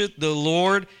reproacheth the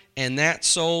Lord, and that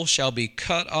soul shall be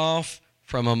cut off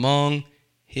from among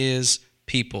his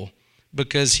people,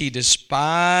 because he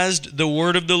despised the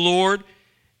word of the Lord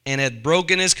and had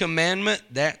broken his commandment.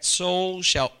 That soul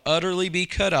shall utterly be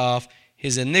cut off.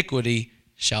 His iniquity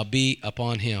shall be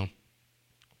upon him.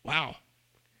 Wow.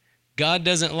 God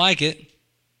doesn't like it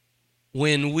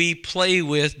when we play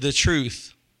with the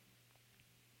truth.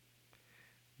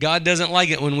 God doesn't like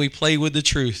it when we play with the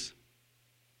truth.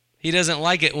 He doesn't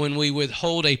like it when we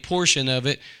withhold a portion of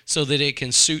it so that it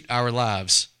can suit our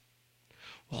lives.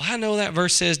 Well, I know that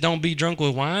verse says don't be drunk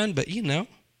with wine, but you know,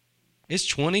 it's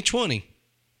 2020.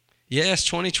 Yes,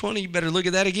 2020, you better look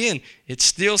at that again. It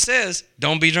still says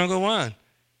don't be drunk with wine.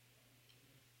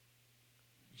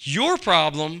 Your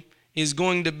problem is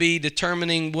going to be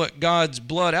determining what God's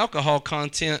blood alcohol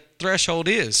content threshold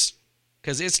is,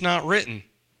 because it's not written.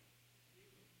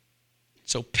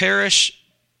 So perish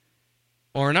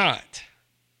or not.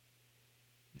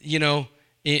 You know,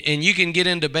 and you can get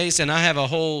into debates, and I have a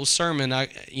whole sermon,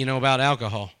 about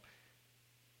alcohol.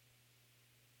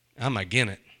 I'm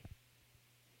against it.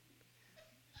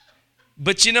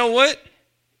 But you know what?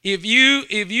 If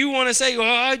you want to say,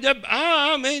 well,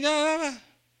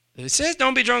 it says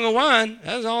don't be drunk with wine.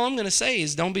 That's all I'm going to say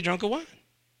is don't be drunk with wine.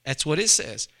 That's what it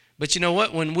says. But you know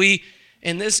what? When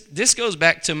this goes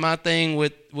back to my thing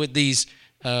with these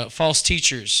false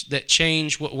teachers that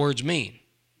change what words mean.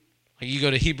 Like you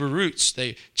go to Hebrew Roots,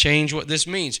 they change what this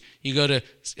means. You go to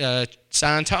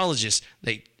Scientologists,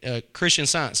 Christian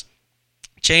Science,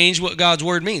 change what God's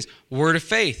word means. Word of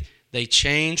faith, they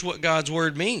change what God's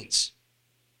word means.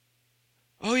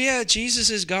 Oh yeah,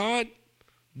 Jesus is God,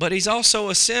 but he's also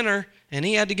a sinner and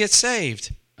he had to get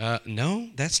saved. No,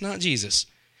 that's not Jesus.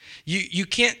 You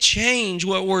can't change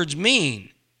what words mean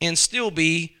and still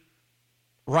be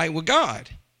right with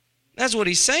God. That's what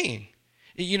he's saying.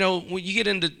 You know, when you get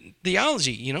into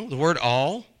theology, the word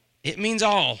all, it means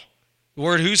all. The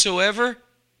word whosoever,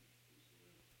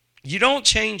 you don't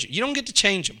change. You don't get to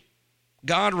change them.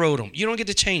 God wrote them. You don't get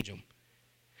to change them.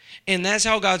 And that's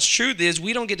how God's truth is.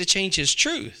 We don't get to change his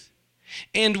truth.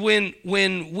 And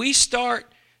when we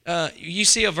start, you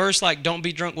see a verse like, don't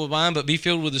be drunk with wine, but be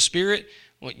filled with the Spirit.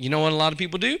 Well, you know what a lot of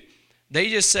people do? They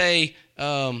just say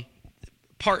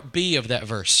part B of that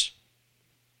verse.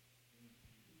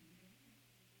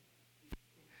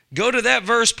 Go to that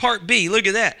verse, part B. Look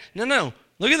at that. No.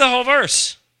 Look at the whole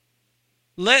verse.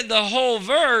 Let the whole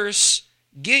verse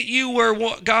get you where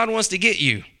God wants to get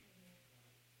you.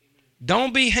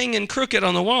 Don't be hanging crooked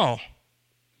on the wall.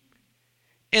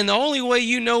 And the only way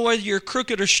you know whether you're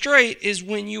crooked or straight is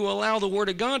when you allow the Word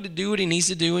of God to do what He needs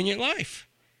to do in your life.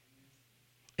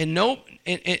 And look,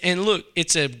 you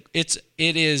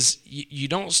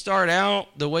don't start out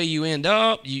the way you end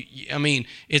up.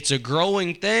 It's a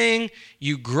growing thing.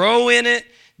 You grow in it,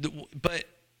 but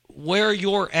where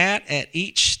you're at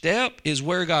each step is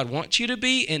where God wants you to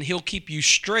be, and He'll keep you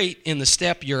straight in the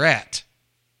step you're at.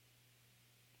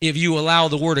 If you allow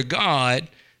the Word of God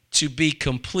to be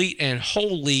complete and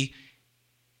holy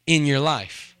in your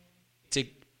life, to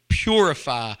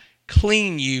purify,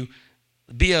 clean you,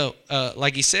 be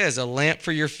like he says, a lamp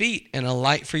for your feet and a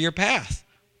light for your path.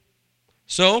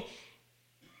 So,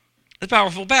 it's a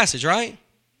powerful passage, right?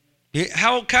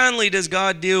 How kindly does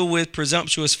God deal with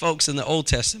presumptuous folks in the Old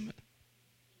Testament?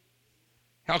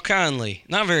 How kindly?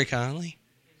 Not very kindly.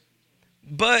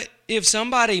 But if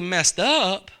somebody messed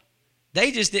up,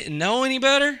 they just didn't know any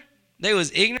better. They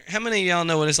was ignorant. How many of y'all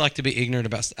know what it's like to be ignorant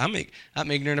about stuff?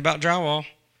 I'm ignorant about drywall.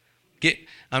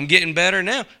 I'm getting better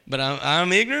now, but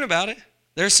I'm ignorant about it.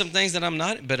 There's some things that I'm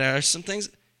not, but there are some things,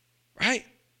 right?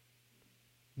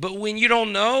 But when you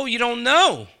don't know, you don't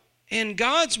know. And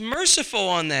God's merciful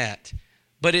on that.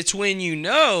 But it's when you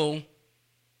know,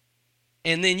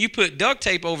 and then you put duct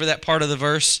tape over that part of the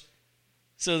verse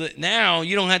so that now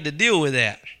you don't have to deal with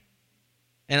that.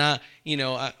 And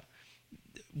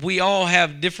we all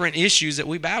have different issues that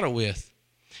we battle with.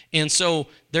 And so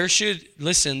there should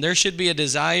be a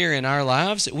desire in our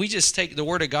lives that we just take the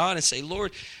Word of God and say,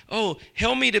 Lord,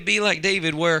 help me to be like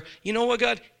David, where, you know what,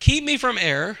 God, keep me from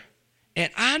error. And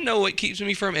I know what keeps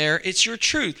me from error. It's your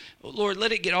truth. Lord,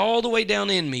 let it get all the way down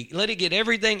in me. Let it get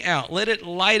everything out. Let it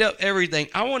light up everything.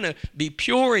 I want to be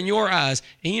pure in your eyes.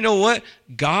 And you know what?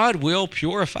 God will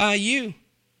purify you.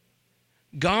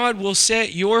 God will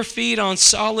set your feet on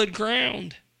solid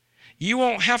ground. You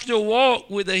won't have to walk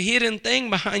with a hidden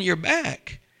thing behind your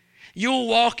back. You'll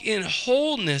walk in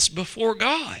wholeness before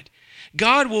God.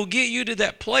 God will get you to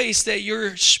that place that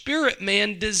your spirit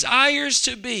man desires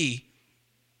to be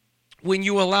when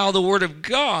you allow the Word of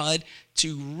God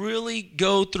to really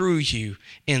go through you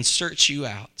and search you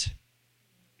out.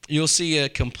 You'll see a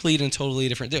complete and totally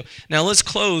different deal. Now let's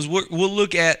close. We'll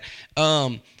look at...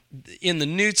 in the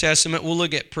New Testament, we'll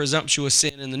look at presumptuous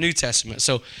sin in the New Testament.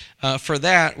 So for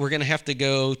that, we're going to have to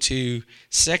go to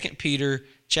 2 Peter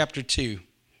chapter 2.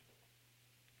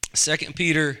 2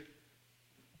 Peter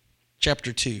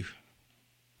chapter 2.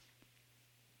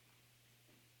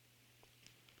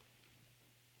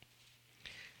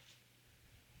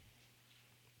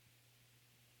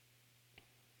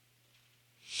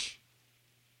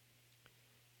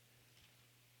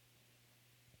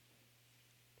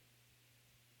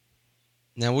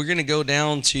 Now we're going to go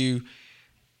down to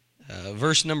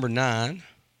verse number 9.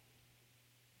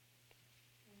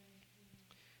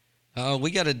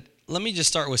 Let me just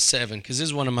start with 7, because this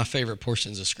is one of my favorite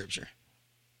portions of Scripture.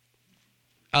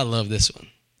 I love this one.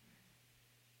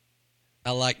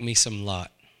 I like me some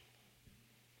Lot.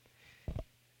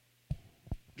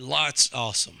 Lot's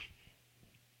awesome.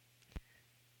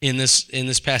 In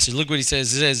this passage, look what he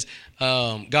says. It says,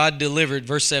 God delivered,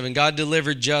 verse 7, God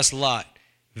delivered just Lot,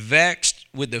 vexed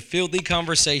with the filthy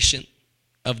conversation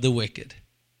of the wicked.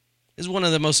 This is one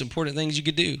of the most important things you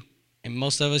could do, and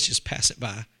most of us just pass it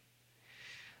by.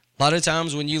 A lot of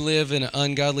times when you live in an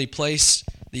ungodly place,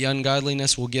 the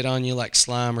ungodliness will get on you like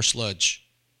slime or sludge.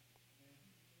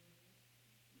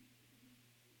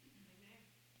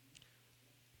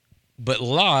 But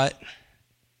Lot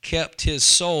kept his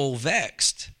soul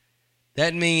vexed.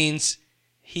 That means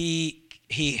he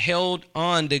held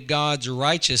on to God's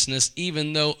righteousness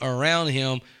even though around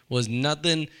him was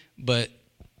nothing but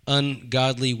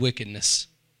ungodly wickedness.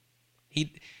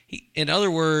 In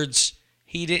other words,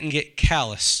 he didn't get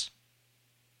callous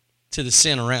to the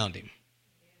sin around him.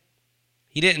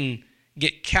 He didn't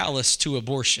get callous to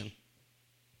abortion.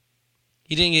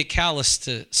 He didn't get callous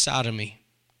to sodomy,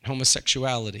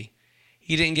 homosexuality.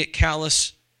 He didn't get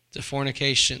callous to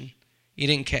fornication. He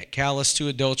didn't get callous to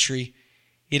adultery.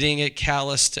 He didn't get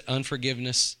callous to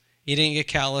unforgiveness. He didn't get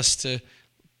callous to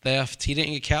theft. He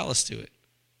didn't get callous to it.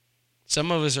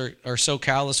 Some of us are so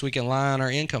callous we can lie on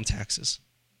our income taxes.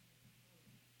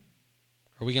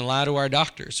 Or we can lie to our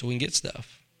doctor so we can get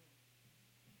stuff.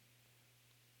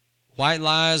 White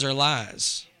lies are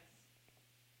lies.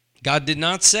 God did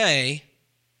not say,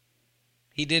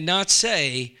 He did not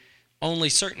say only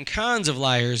certain kinds of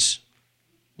liars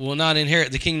will not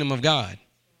inherit the kingdom of God.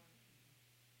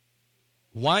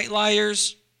 White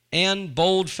liars and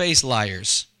bold-faced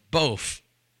liars, both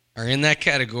are in that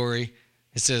category.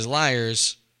 It says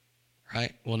liars,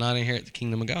 right, will not inherit the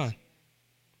kingdom of God.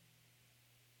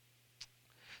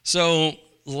 So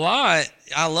Lot,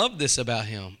 I love this about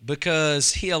him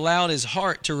because he allowed his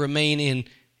heart to remain in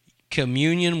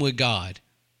communion with God.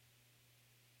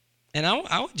 And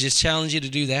I would just challenge you to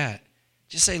do that.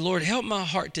 Just say, Lord, help my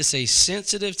heart to stay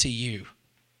sensitive to you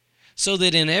so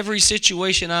that in every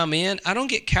situation I'm in, I don't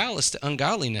get callous to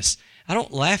ungodliness. I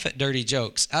don't laugh at dirty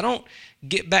jokes. I don't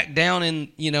get back down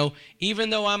in, even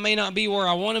though I may not be where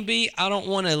I want to be, I don't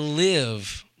want to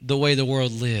live the way the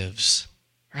world lives,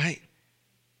 right?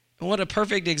 And what a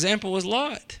perfect example was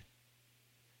Lot.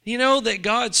 You know that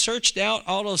God searched out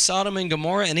all of Sodom and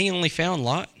Gomorrah and He only found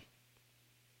Lot?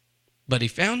 But He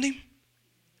found him.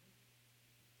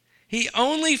 He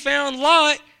only found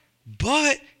Lot,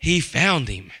 but He found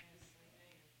him.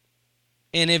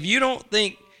 And if you don't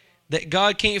think that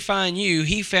God can't find you,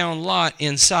 He found Lot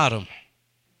in Sodom.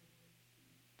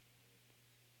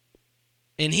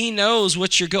 And He knows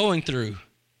what you're going through.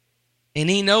 And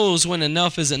He knows when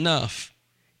enough is enough.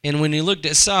 And when He looked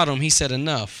at Sodom, He said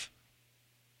enough.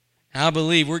 I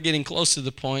believe we're getting close to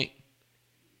the point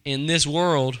in this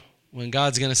world when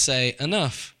God's going to say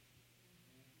enough.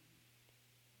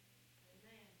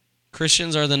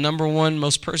 Christians are the number one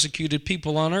most persecuted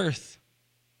people on earth.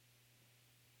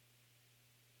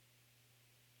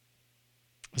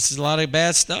 This is a lot of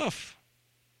bad stuff.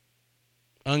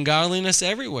 Ungodliness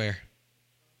everywhere.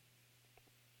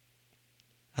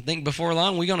 I think before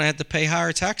long we're going to have to pay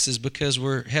higher taxes because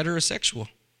we're heterosexual.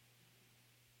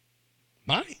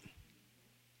 Might.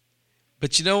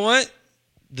 But you know what?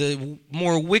 The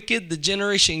more wicked the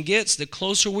generation gets, the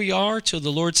closer we are till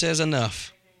the Lord says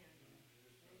enough.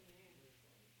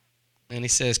 And He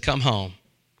says, come home.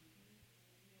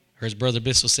 Or as Brother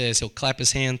Bissell says, He'll clap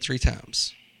His hand 3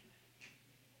 times.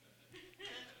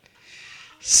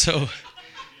 So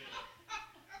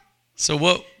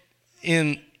what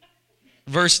in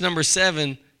verse number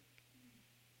 7,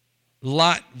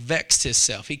 Lot vexed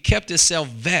himself. He kept himself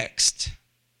vexed.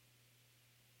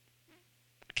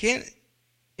 I can't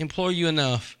implore you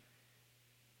enough.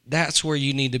 That's where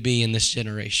you need to be in this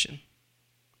generation.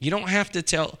 You don't have to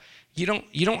tell, you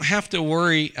don't have to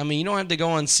worry. I mean, you don't have to go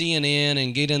on CNN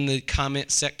and get in the comment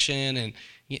section and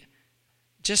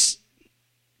just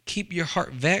keep your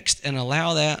heart vexed and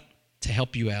allow that to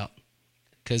help you out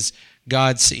because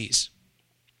God sees.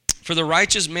 For the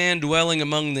righteous man dwelling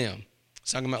among them,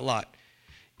 it's talking about Lot,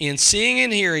 in seeing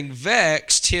and hearing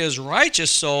vexed his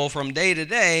righteous soul from day to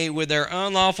day with their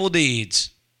unlawful deeds.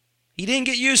 He didn't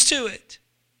get used to it.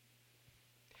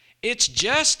 It's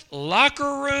just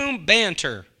locker room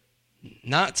banter.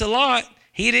 Not to Lot.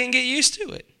 He didn't get used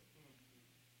to it.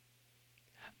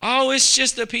 Oh, it's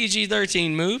just a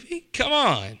PG-13 movie? Come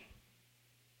on.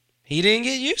 He didn't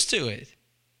get used to it.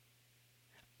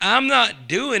 I'm not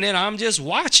doing it. I'm just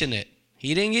watching it.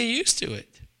 He didn't get used to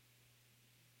it.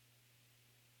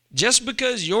 Just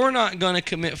because you're not going to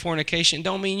commit fornication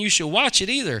don't mean you should watch it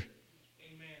either.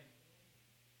 Amen.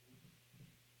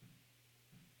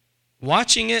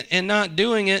 Watching it and not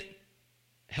doing it,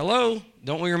 hello,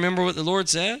 don't we remember what the Lord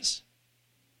says?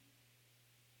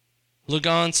 Look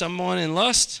on someone in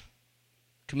lust,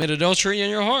 commit adultery in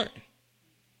your heart.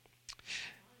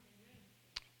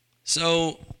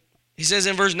 So He says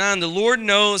in verse 9, the Lord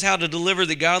knows how to deliver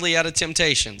the godly out of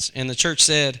temptations. And the church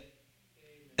said,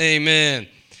 Amen.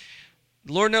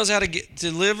 The Lord knows how to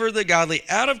deliver the godly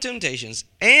out of temptations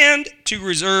and to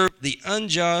reserve the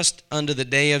unjust unto the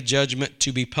day of judgment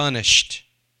to be punished.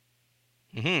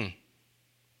 So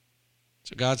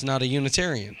God's not a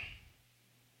Unitarian.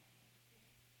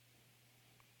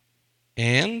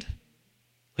 And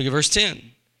look at verse 10.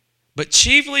 But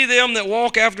chiefly them that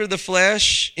walk after the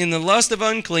flesh in the lust of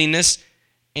uncleanness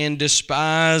and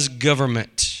despise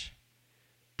government.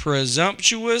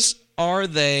 Presumptuous are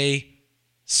they,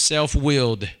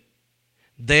 self-willed.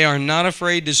 They are not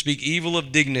afraid to speak evil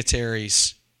of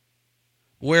dignitaries.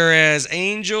 Whereas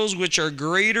angels, which are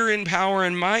greater in power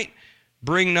and might,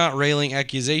 bring not railing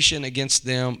accusation against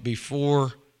them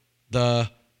before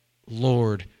the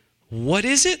Lord. What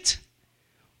is it?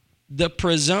 The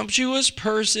presumptuous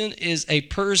person is a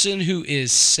person who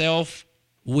is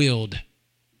self-willed.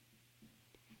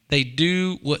 They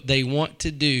do what they want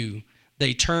to do.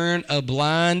 They turn a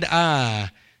blind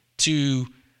eye to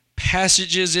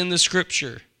passages in the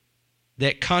Scripture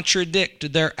that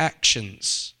contradict their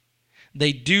actions.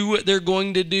 They do what they're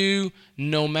going to do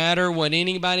no matter what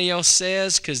anybody else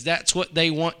says, because that's what they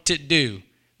want to do.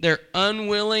 They're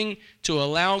unwilling to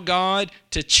allow God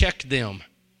to check them.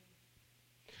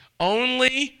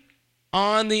 Only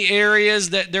on the areas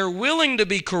that they're willing to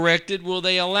be corrected will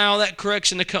they allow that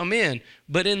correction to come in.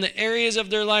 But in the areas of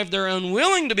their life they're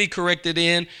unwilling to be corrected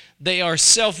in, they are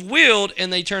self-willed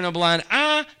and they turn a blind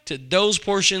eye to those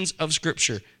portions of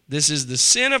Scripture. This is the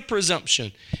sin of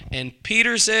presumption. And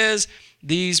Peter says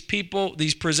these people,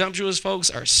 these presumptuous folks,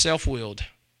 are self-willed.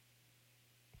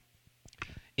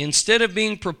 Instead of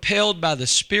being propelled by the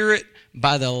Spirit,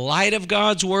 by the light of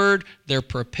God's Word, they're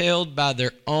propelled by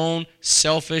their own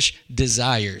selfish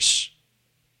desires.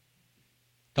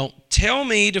 Don't tell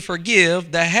me to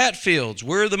forgive the Hatfields.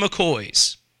 We're the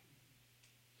McCoys.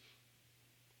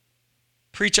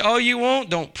 Preach all you want.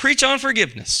 Don't preach on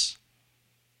forgiveness.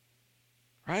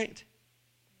 Right?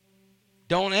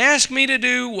 Don't ask me to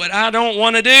do what I don't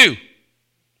want to do.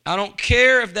 I don't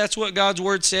care if that's what God's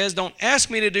Word says. Don't ask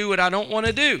me to do what I don't want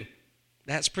to do.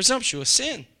 That's presumptuous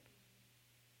sin.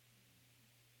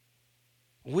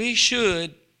 We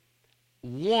should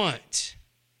want,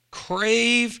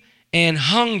 crave, and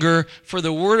hunger for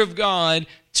the Word of God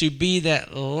to be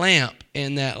that lamp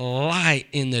and that light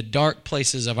in the dark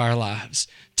places of our lives,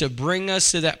 to bring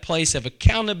us to that place of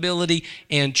accountability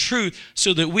and truth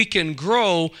so that we can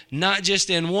grow not just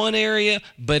in one area,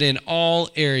 but in all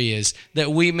areas,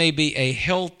 that we may be a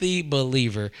healthy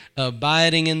believer,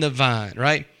 abiding in the vine,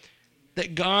 right?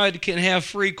 That God can have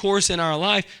free course in our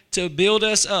life to build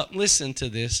us up. Listen to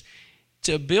this.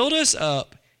 To build us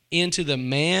up into the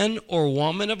man or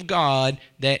woman of God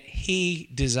that He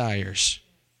desires.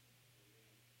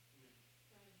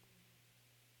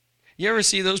 You ever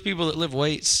see those people that lift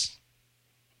weights?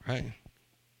 Right?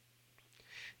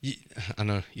 I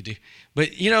know you do. But,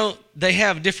 they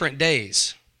have different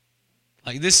days.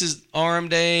 Like this is arm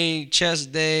day,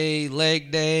 chest day,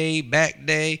 leg day, back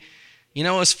day. You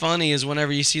know what's funny is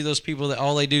whenever you see those people that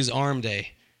all they do is arm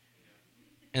day.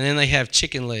 And then they have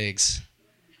chicken legs.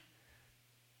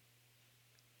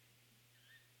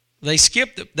 They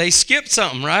skipped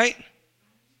something, right?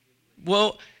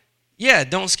 Well, yeah,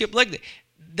 don't skip leg day.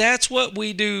 That's what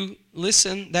we do.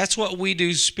 Listen, that's what we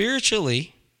do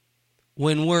spiritually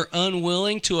when we're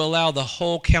unwilling to allow the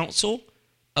whole counsel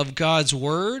of God's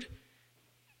Word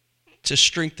to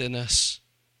strengthen us,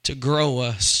 to grow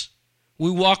us.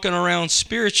 We're walking around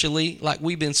spiritually like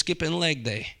we've been skipping leg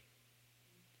day.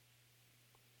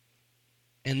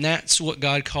 And that's what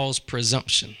God calls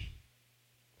presumption.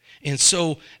 And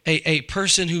so a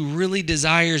person who really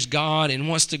desires God and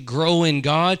wants to grow in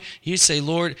God, you say,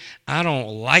 Lord, I don't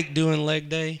like doing leg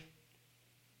day.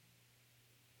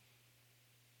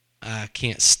 I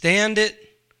can't stand it.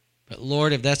 But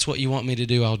Lord, if that's what you want me to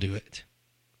do, I'll do it.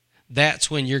 That's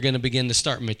when you're going to begin to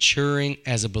start maturing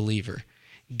as a believer,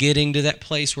 getting to that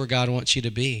place where God wants you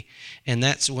to be. And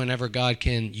that's whenever God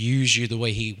can use you the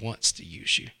way He wants to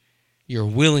use you. You're a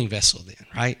willing vessel then,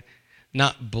 right?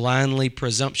 Not blindly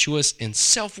presumptuous and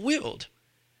self-willed,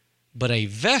 but a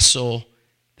vessel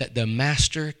that the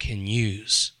Master can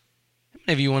use. How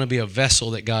many of you want to be a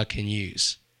vessel that God can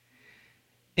use?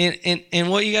 And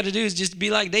what you got to do is just be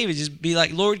like David. Just be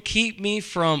like, Lord, keep me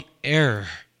from error.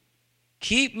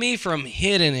 Keep me from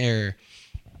hidden error.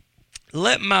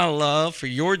 Let my love for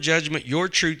your judgment, your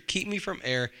truth, keep me from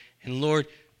error. And Lord,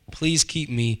 please keep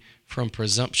me from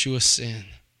presumptuous sin.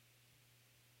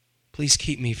 Please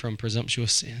keep me from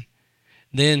presumptuous sin.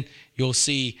 Then you'll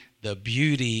see the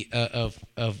beauty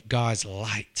of God's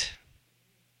light.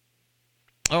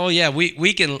 Oh, yeah,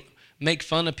 we can make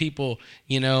fun of people,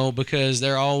 because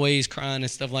they're always crying and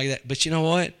stuff like that. But you know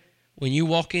what? When you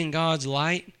walk in God's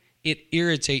light, it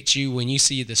irritates you when you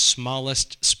see the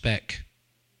smallest speck.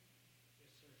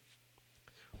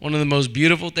 One of the most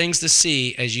beautiful things to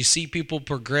see as you see people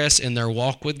progress in their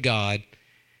walk with God,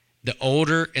 the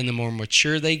older and the more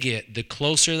mature they get, the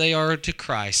closer they are to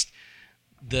Christ,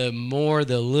 the more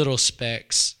the little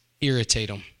specks irritate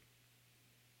them.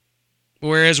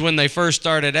 Whereas when they first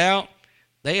started out,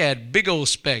 they had big old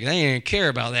specks. They didn't care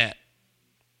about that.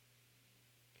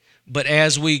 But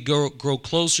as we grow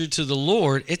closer to the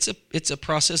Lord, it's a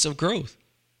process of growth.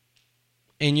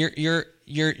 And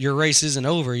your race isn't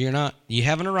over. You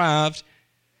haven't arrived.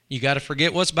 You got to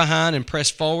forget what's behind and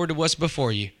press forward to what's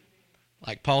before you,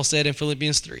 like Paul said in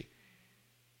Philippians 3.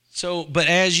 So, but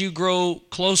as you grow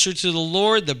closer to the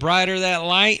Lord, the brighter that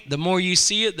light, the more you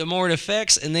see it, the more it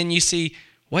affects, and then you see,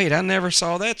 wait, I never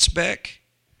saw that speck.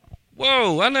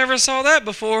 Whoa, I never saw that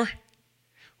before.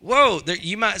 whoa,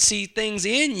 you might see things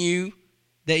in you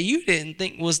that you didn't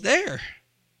think was there.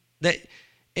 But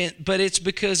it's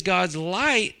because God's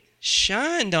light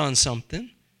shined on something.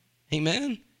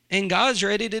 Amen. And God's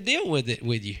ready to deal with it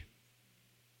with you.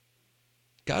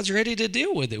 God's ready to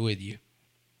deal with it with you.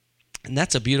 And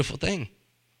that's a beautiful thing.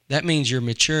 That means you're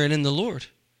maturing in the Lord.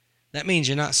 That means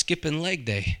you're not skipping leg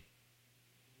day.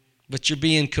 But you're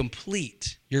being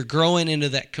complete. You're growing into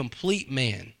that complete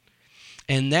man.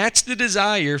 And that's the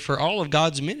desire for all of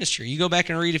God's ministry. You go back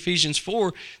and read Ephesians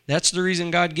 4, that's the reason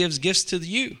God gives gifts to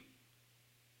you.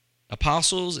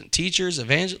 Apostles and teachers,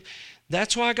 evangelists.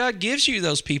 That's why God gives you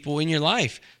those people in your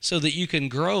life, so that you can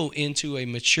grow into a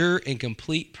mature and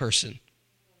complete person.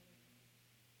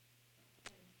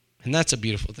 And that's a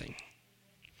beautiful thing.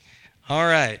 All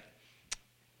right.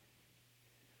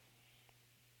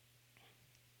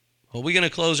 Well, we're going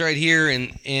to close right here,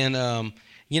 and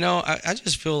I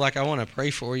just feel like I want to pray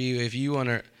for you if you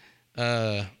want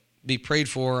to be prayed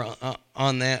for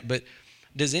on that. But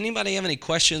does anybody have any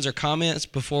questions or comments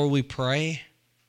before we pray?